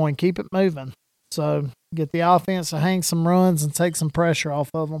momentum going. Keep it moving. So get the offense to hang some runs and take some pressure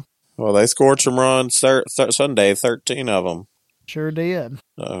off of them. Well, they scored some runs Sunday, 13 of them. Sure did.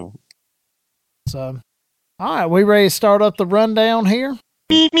 So, all right, we ready to start up the rundown here?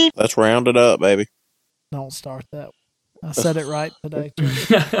 Let's round it up, baby. Don't start that. I said it right today.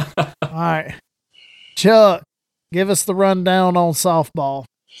 All right. Chuck, give us the rundown on softball.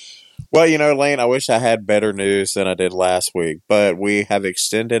 Well, Lane, I wish I had better news than I did last week, but we have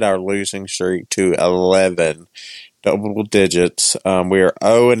extended our losing streak to 11 double digits. We are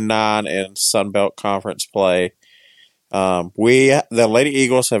 0-9 in Sun Belt Conference play. The Lady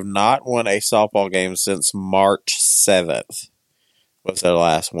Eagles have not won a softball game since March 7th. Was their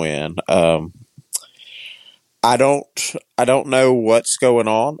last win. I don't know what's going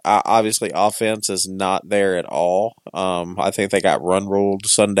on. Obviously, offense is not there at all. I think they got run ruled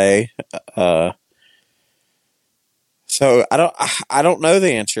Sunday. So I don't know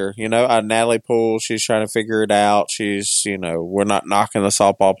the answer. Natalie Poole, she's trying to figure it out. She's, we're not knocking the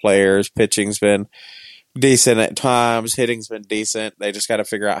softball players. Pitching's been decent at times. Hitting's been decent. They just got to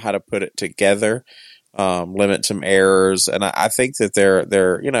figure out how to put it together. Limit some errors, and I think that they're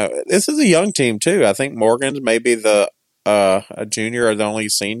this is a young team too. I think Morgan's maybe a junior or the only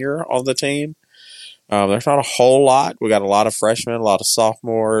senior on the team. There's not a whole lot. We got a lot of freshmen, a lot of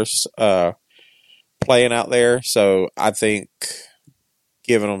sophomores playing out there, so I think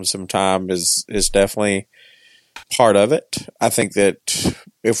giving them some time is definitely part of it. I think that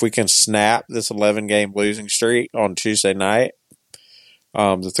if we can snap this 11-game losing streak on Tuesday night,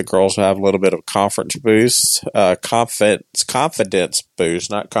 that the girls will have a little bit of confidence boost, confidence boost,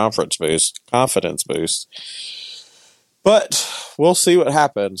 not conference boost, confidence boost. But we'll see what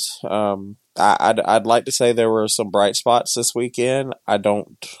happens. I'd like to say there were some bright spots this weekend. I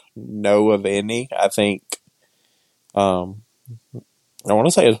don't know of any. I think I want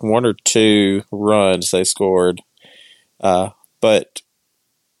to say it's 1 or 2 runs they scored. But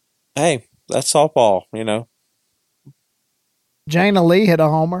hey, that's softball, you know. Jana Lee hit a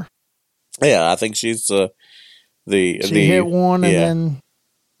homer. Yeah, I think she's the She hit one, and yeah. then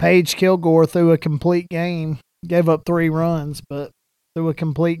Paige Kilgore threw a complete game. Gave up 3 runs, but threw a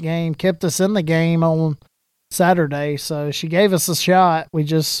complete game. Kept us in the game on Saturday, so she gave us a shot.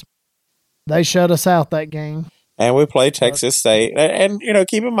 They shut us out that game. And we played Texas State, and you know,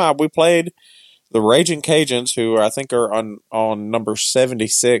 keep in mind we played the Raging Cajuns, who I think are on number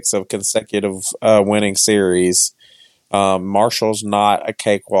 76 of consecutive winning series. Marshall's not a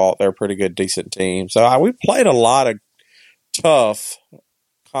cakewalk; they're a pretty good, decent team. So we played a lot of tough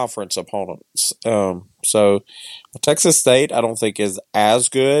conference opponents. So Texas State, I don't think is as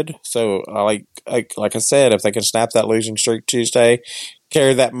good. So like I said, if they can snap that losing streak Tuesday,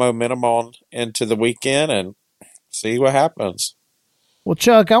 carry that momentum on into the weekend, and see what happens. Well,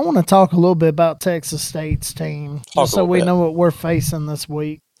 Chuck, I want to talk a little bit about Texas State's team, just so we know what we're facing this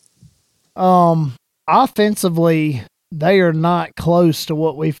week. Offensively, they are not close to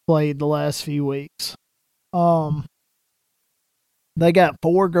what we've played the last few weeks. They got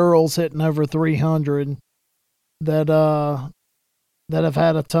 4 girls hitting over 300 that have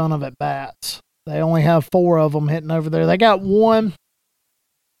had a ton of at bats. They only have 4 of them hitting over there. They got one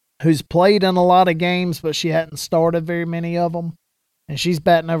who's played in a lot of games, but she hadn't started very many of them. And she's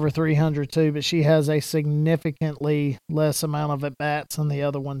batting over 300 too, but she has a significantly less amount of at-bats than the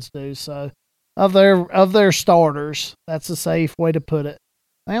other ones do. So of their starters, that's a safe way to put it.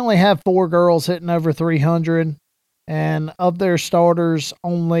 They only have 4 girls hitting over 300, and of their starters,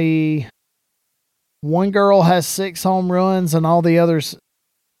 only one girl has 6 home runs, and all the others,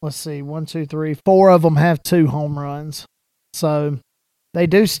 4 of them have 2 home runs. So they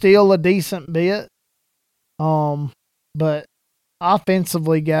do steal a decent bit. But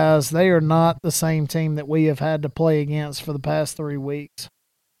offensively, guys, they are not the same team that we have had to play against for the past 3 weeks.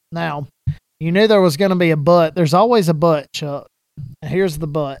 Now, you knew there was going to be a but. There's always a but, Chuck. And here's the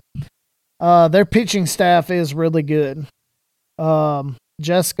but. Their pitching staff is really good.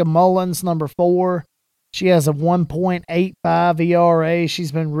 Jessica Mullins, number 4. She has a 1.85 ERA.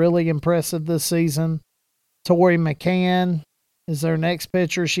 She's been really impressive this season. Tori McCann is their next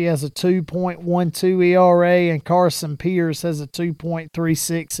pitcher. She has a 2.12 ERA, and Carson Pierce has a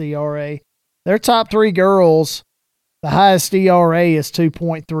 2.36 ERA. Their top 3 girls, the highest ERA is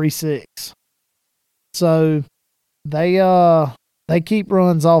 2.36. So they keep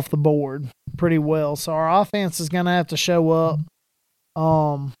runs off the board pretty well. So our offense is going to have to show up.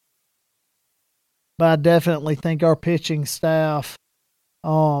 But I definitely think our pitching staff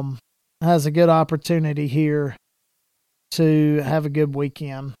has a good opportunity here to have a good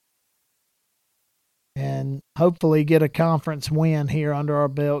weekend and hopefully get a conference win here under our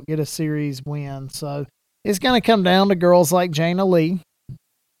belt, get a series win. So it's going to come down to girls like Jana Lee,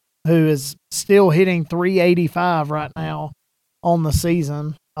 who is still hitting 385 right now on the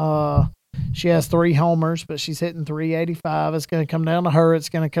season. She has 3 homers, but she's hitting 385. It's going to come down to her. It's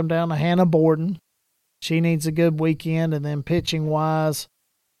going to come down to Hannah Borden. She needs a good weekend. And then pitching-wise,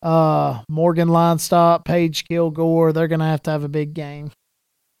 Morgan Linestop, Paige Kilgore, they're going to have a big game.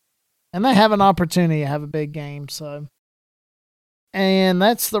 And they have an opportunity to have a big game. So, and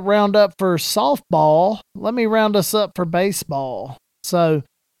that's the roundup for softball. Let me round us up for baseball. So,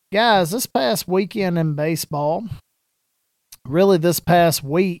 guys, this past weekend in baseball, really this past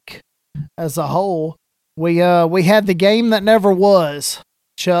week as a whole, we had the game that never was,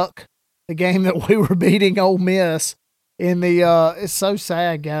 Chuck. The game that we were beating Ole Miss in the it's so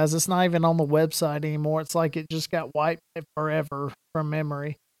sad, guys. It's not even on the website anymore. It's like it just got wiped forever from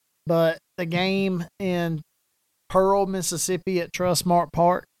memory. But the game in Pearl, Mississippi at Trustmark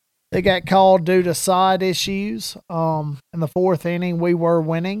Park, they got called due to side issues. In the 4th inning, we were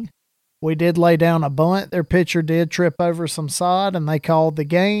winning. We did lay down a bunt. Their pitcher did trip over some sod, and they called the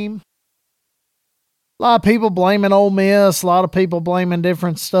game. A lot of people blaming Ole Miss. A lot of people blaming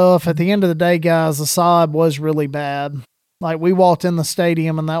different stuff. At the end of the day, guys, the sod was really bad. Like, we walked in the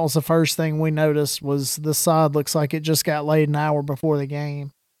stadium, and that was the first thing we noticed was the sod looks like it just got laid an hour before the game.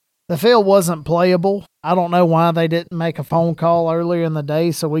 The field wasn't playable. I don't know why they didn't make a phone call earlier in the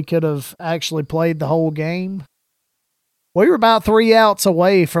day so we could have actually played the whole game. We were about 3 outs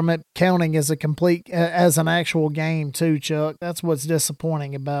away from it counting as an actual game too, Chuck. That's what's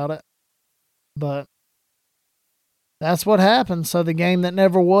disappointing about it. But that's what happened. So the game that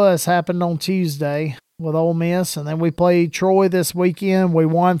never was happened on Tuesday with Ole Miss, and then we played Troy this weekend. We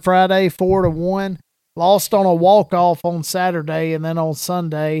won Friday 4-1, lost on a walk-off on Saturday, and then on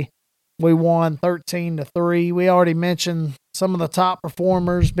Sunday we won 13-3. We already mentioned some of the top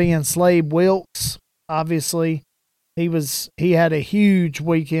performers being Slade Wilkes. Obviously, he had a huge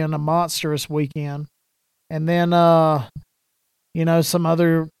weekend, a monstrous weekend. And then, some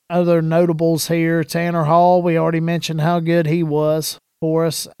other notables here. Tanner Hall, we already mentioned how good he was for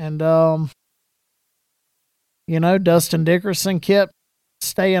us. And, Dustin Dickerson kept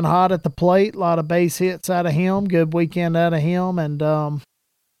staying hot at the plate. A lot of base hits out of him. Good weekend out of him. And,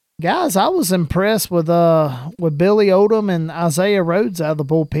 guys, I was impressed with Billy Odom and Isaiah Rhodes out of the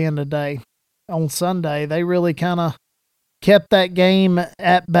bullpen today on Sunday. They really kind of kept that game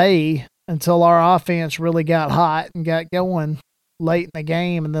at bay until our offense really got hot and got going late in the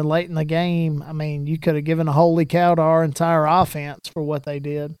game. And then late in the game, I mean, you could have given a holy cow to our entire offense for what they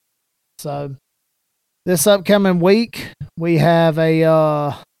did. So this upcoming week, we have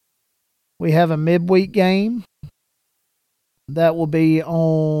a midweek game that will be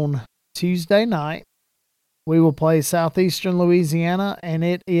on Tuesday night. We will play Southeastern Louisiana, and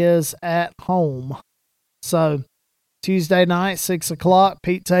it is at home. So Tuesday night, 6 o'clock,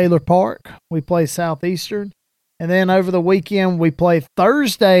 Pete Taylor Park. We play Southeastern. And then over the weekend, we play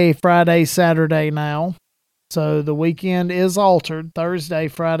Thursday, Friday, Saturday now. So the weekend is altered. Thursday,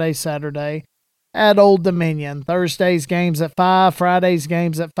 Friday, Saturday at Old Dominion. Thursday's games at 5, Friday's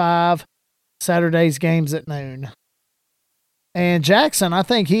games at 5, Saturday's games at noon. And Jackson, I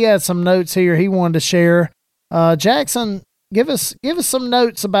think he had some notes here he wanted to share. Jackson, give us some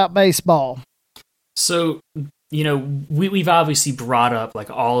notes about baseball. So, we've obviously brought up like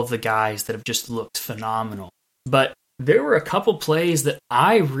all of the guys that have just looked phenomenal, but there were a couple plays that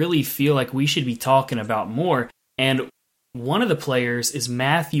I really feel like we should be talking about more. And one of the players is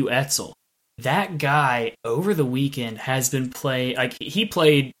Matthew Etzel. That guy over the weekend has been he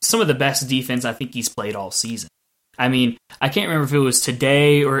played some of the best defense I think he's played all season. I mean, I can't remember if it was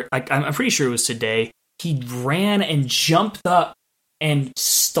today or I'm pretty sure it was today. He ran and jumped up and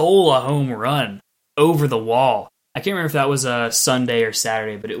stole a home run over the wall. I can't remember if that was a Sunday or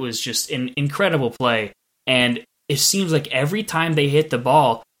Saturday, but it was just an incredible play. And it seems like every time they hit the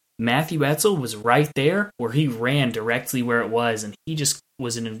ball, Matthew Etzel was right there where he ran directly where it was. And he just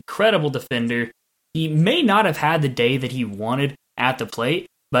was an incredible defender. He may not have had the day that he wanted at the plate,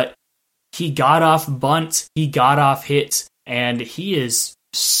 but he got off bunts, he got off hits, and he is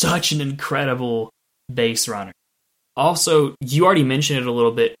such an incredible base runner. Also, you already mentioned it a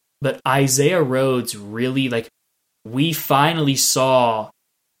little bit, but Isaiah Rhodes really, we finally saw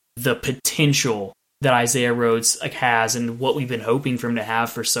the potential that Isaiah Rhodes has and what we've been hoping for him to have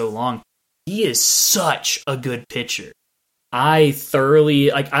for so long. He is such a good pitcher. I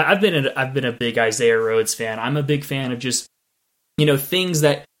thoroughly I've been a big Isaiah Rhodes fan. I'm a big fan of just things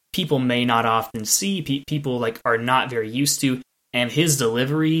that people may not often see, people are not very used to, and his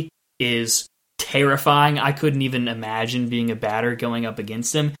delivery is terrifying. I couldn't even imagine being a batter going up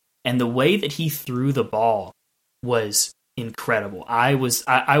against him, and the way that he threw the ball was incredible. I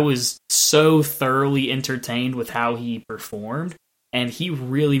was so thoroughly entertained with how he performed, and he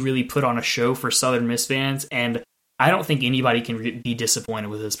really, really put on a show for Southern Miss fans, and I don't think anybody can be disappointed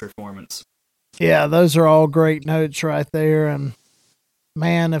with his performance. Yeah, those are all great notes right there, and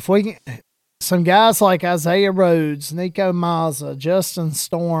man, if we some guys like Isaiah Rhodes, Nico Mazza, Justin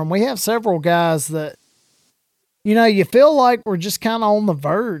Storm, we have several guys that, you feel like we're just kind of on the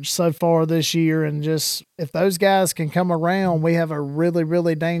verge so far this year. And just, if those guys can come around, we have a really,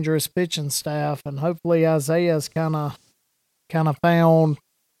 really dangerous pitching staff. And hopefully Isaiah's kind of found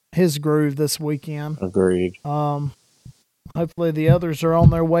his groove this weekend. Agreed. Hopefully the others are on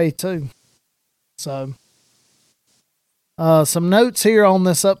their way too. So, some notes here on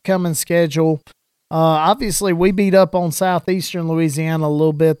this upcoming schedule. Obviously, we beat up on Southeastern Louisiana a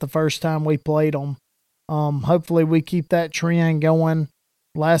little bit the first time we played them. Hopefully, we keep that trend going.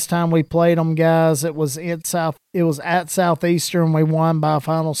 Last time we played them, guys, it was at Southeastern. We won by a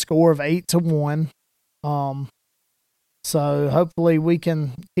final score of 8-1. So hopefully, we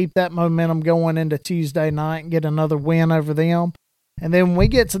can keep that momentum going into Tuesday night and get another win over them. And then when we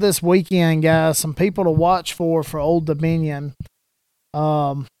get to this weekend, guys, some people to watch for Old Dominion.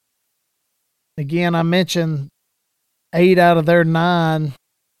 Again, I mentioned 8 out of their 9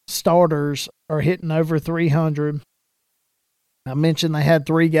 starters are hitting over 300. I mentioned they had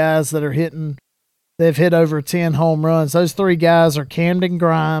 3 guys that are they've hit over 10 home runs. Those 3 guys are Camden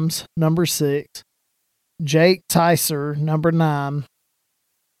Grimes, number 6, Jake Tyser, number 9,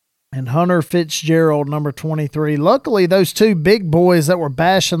 and Hunter Fitzgerald, number 23. Luckily, those 2 big boys that were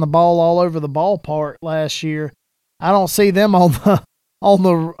bashing the ball all over the ballpark last year, I don't see them on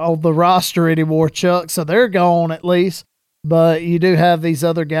the roster anymore, Chuck. So they're gone at least. But you do have these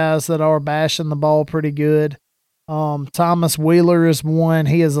other guys that are bashing the ball pretty good. Thomas Wheeler is one.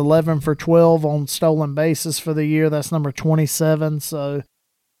 He is 11 for 12 on stolen bases for the year. That's number 27. So if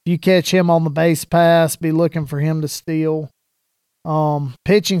you catch him on the base pass, be looking for him to steal.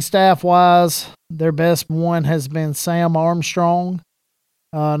 Pitching staff wise, their best one has been Sam Armstrong,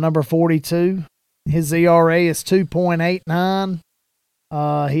 number 42. His ERA is 2.89.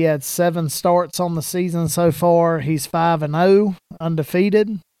 He had 7 starts on the season so far. He's 5-0,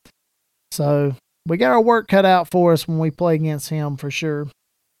 undefeated. So we got our work cut out for us when we play against him for sure.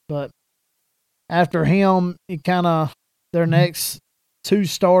 But after him, their next 2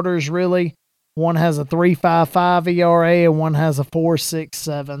 starters really. One has a 3.55 ERA and one has a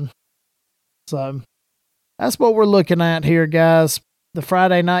 4.67. So that's what we're looking at here, guys. The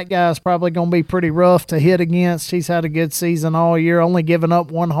Friday night guy is probably going to be pretty rough to hit against. He's had a good season all year, only giving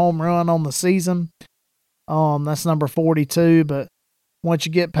up 1 home run on the season. That's number 42. But once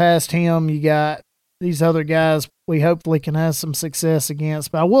you get past him, you got these other guys we hopefully can have some success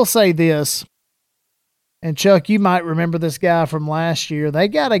against. But I will say this, and Chuck, you might remember this guy from last year. They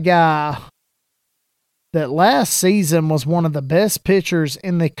got a guy that last season was one of the best pitchers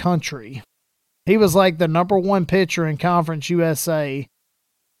in the country. He was like the number 1 pitcher in Conference USA.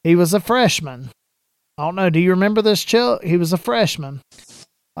 He was a freshman. I don't know. Do you remember this, Chuck? He was a freshman.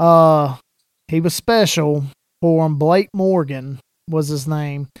 He was special for him. Blake Morgan was his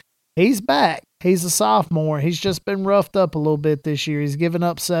name. He's back. He's a sophomore. He's just been roughed up a little bit this year. He's given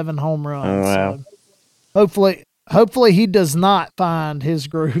up 7 home runs. Oh, wow. So hopefully he does not find his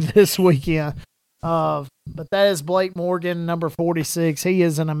groove this weekend. But that is Blake Morgan, number 46. He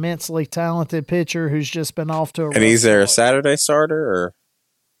is an immensely talented pitcher who's just been off to a And he's there a Saturday starter, or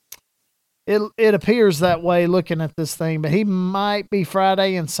it appears that way looking at this thing, but he might be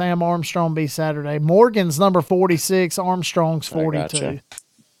Friday and Sam Armstrong be Saturday. Morgan's number 46, Armstrong's 42. Gotcha.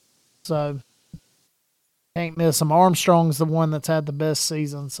 So can't miss him. Armstrong's the one that's had the best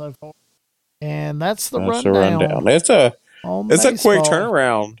season so far. And that's the rundown. It's a quick baseball.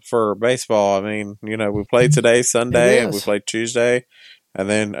 turnaround for baseball. I mean, we played today, Sunday, and we played Tuesday, and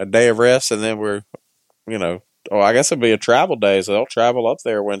then a day of rest, and then we're, I guess it'll be a travel day, so they'll travel up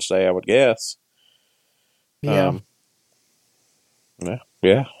there Wednesday, I would guess. Yeah.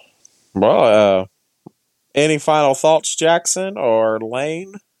 Yeah. Well, any final thoughts, Jackson or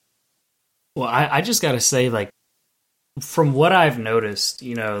Lane? Well, I just got to say, from what I've noticed,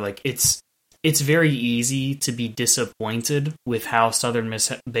 it's very easy to be disappointed with how Southern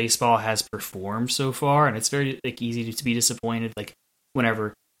Miss baseball has performed so far, and it's very easy to be disappointed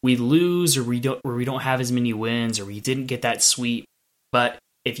whenever we lose or we don't have as many wins or we didn't get that sweep. But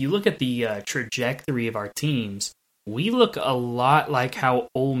if you look at the trajectory of our teams, we look a lot like how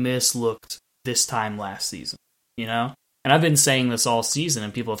Ole Miss looked this time last season, And I've been saying this all season,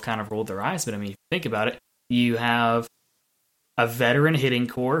 and people have kind of rolled their eyes. But I mean, if you think about it, you have a veteran hitting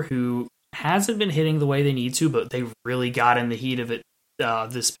core who hasn't been hitting the way they need to, but they really got in the heat of it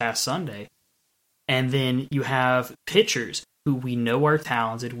this past Sunday. And then you have pitchers who we know are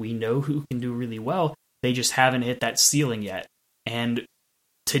talented, we know who can do really well, they just haven't hit that ceiling yet. And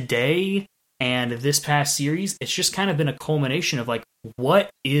today and this past series, it's just kind of been a culmination of what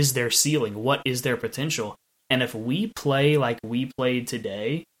is their ceiling, what is their potential. And if we play like we played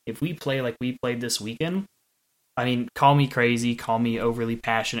today, if we play like we played this weekend, I mean, call me crazy, call me overly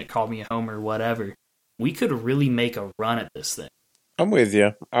passionate, call me a homer, whatever. We could really make a run at this thing. I'm with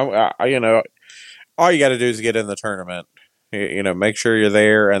you. All you got to do is get in the tournament. Make sure you're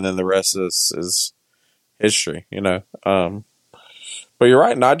there, and then the rest is history. But you're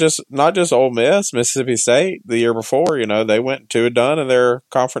right. Not just Ole Miss, Mississippi State. The year before, they went 2 and done in their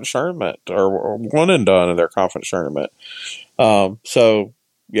conference tournament, or 1 and done in their conference tournament. So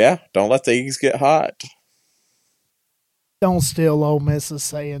yeah, don't let the Eagles get hot. Don't steal Ole Miss's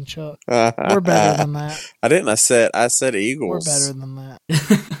saying, Chuck. We're better than that. I didn't. I said Eagles. We're better than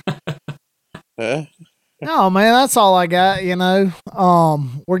that. No, man, that's all I got.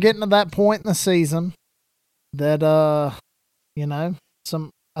 We're getting to that point in the season that I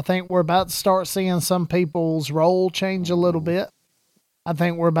think we're about to start seeing some people's role change a little bit. I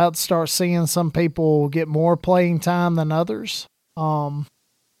think we're about to start seeing some people get more playing time than others. It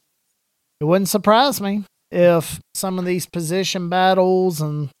wouldn't surprise me if some of these position battles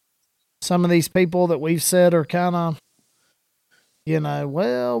and some of these people that we've said are kind of,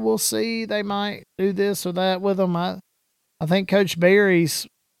 we'll see, they might do this or that with them. I think Coach Berry's,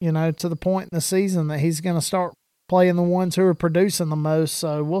 to the point in the season that he's going to start playing the ones who are producing the most.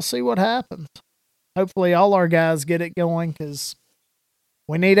 So we'll see what happens. Hopefully all our guys get it going because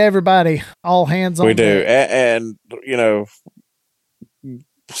we need everybody, all hands on deck. We do. And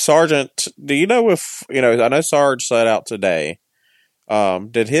Sargent, do you know if, I know Sarge sat out today.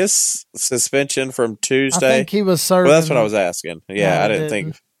 Did his suspension from Tuesday? I think he was serving. Well, that's what I was asking. Yeah, No, I didn't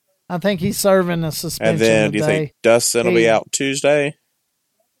think. I think he's serving a suspension And then do you today. think Dustin will be out Tuesday?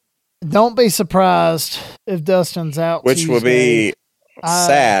 Don't be surprised if Dustin's out Which Tuesday. would be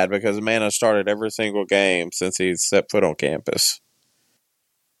sad because the man has started every single game since he's set foot on campus.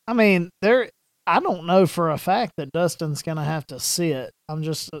 I mean, I don't know for a fact that Dustin's going to have to sit.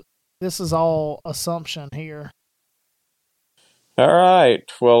 This is all assumption here. All right.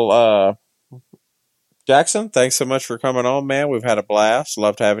 Well, Jackson, thanks so much for coming on, man. We've had a blast.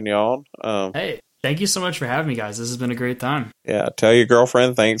 Loved having you on. Hey, thank you so much for having me, guys. This has been a great time. Yeah, tell your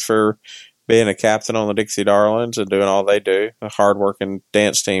girlfriend thanks for being a captain on the Dixie Darlings and doing all they do. A hard-working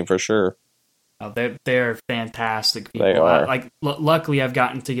dance team for sure. Oh, they're fantastic people. They are. Luckily, I've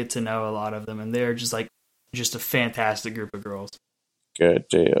gotten to get to know a lot of them, and they're just a fantastic group of girls. Good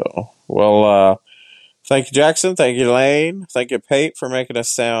deal. Well, thank you, Jackson. Thank you, Lane. Thank you, Pate, for making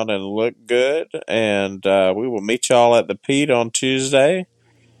us sound and look good. And we will meet y'all at the Pete on Tuesday.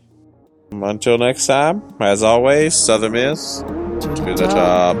 Until next time, as always, Southern Miss to the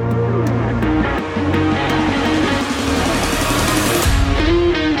top.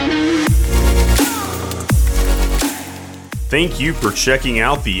 Thank you for checking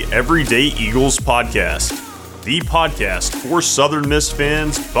out the Everyday Eagles podcast, the podcast for Southern Miss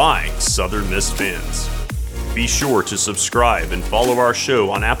fans by Southern Miss fans. Be sure to subscribe and follow our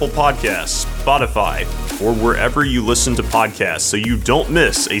show on Apple Podcasts, Spotify, or wherever you listen to podcasts so you don't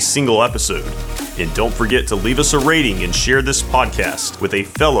miss a single episode. And don't forget to leave us a rating and share this podcast with a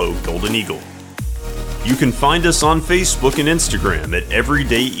fellow Golden Eagle. You can find us on Facebook and Instagram at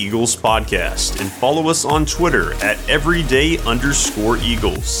Everyday Eagles Podcast and follow us on Twitter at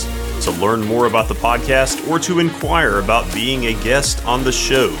Everyday_Eagles. To learn more about the podcast or to inquire about being a guest on the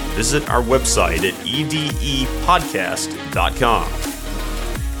show, visit our website at edepodcast.com.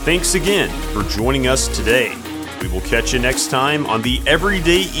 Thanks again for joining us today. We will catch you next time on the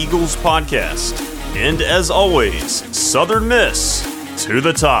Everyday Eagles Podcast. And as always, Southern Miss to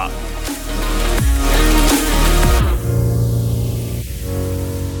the top.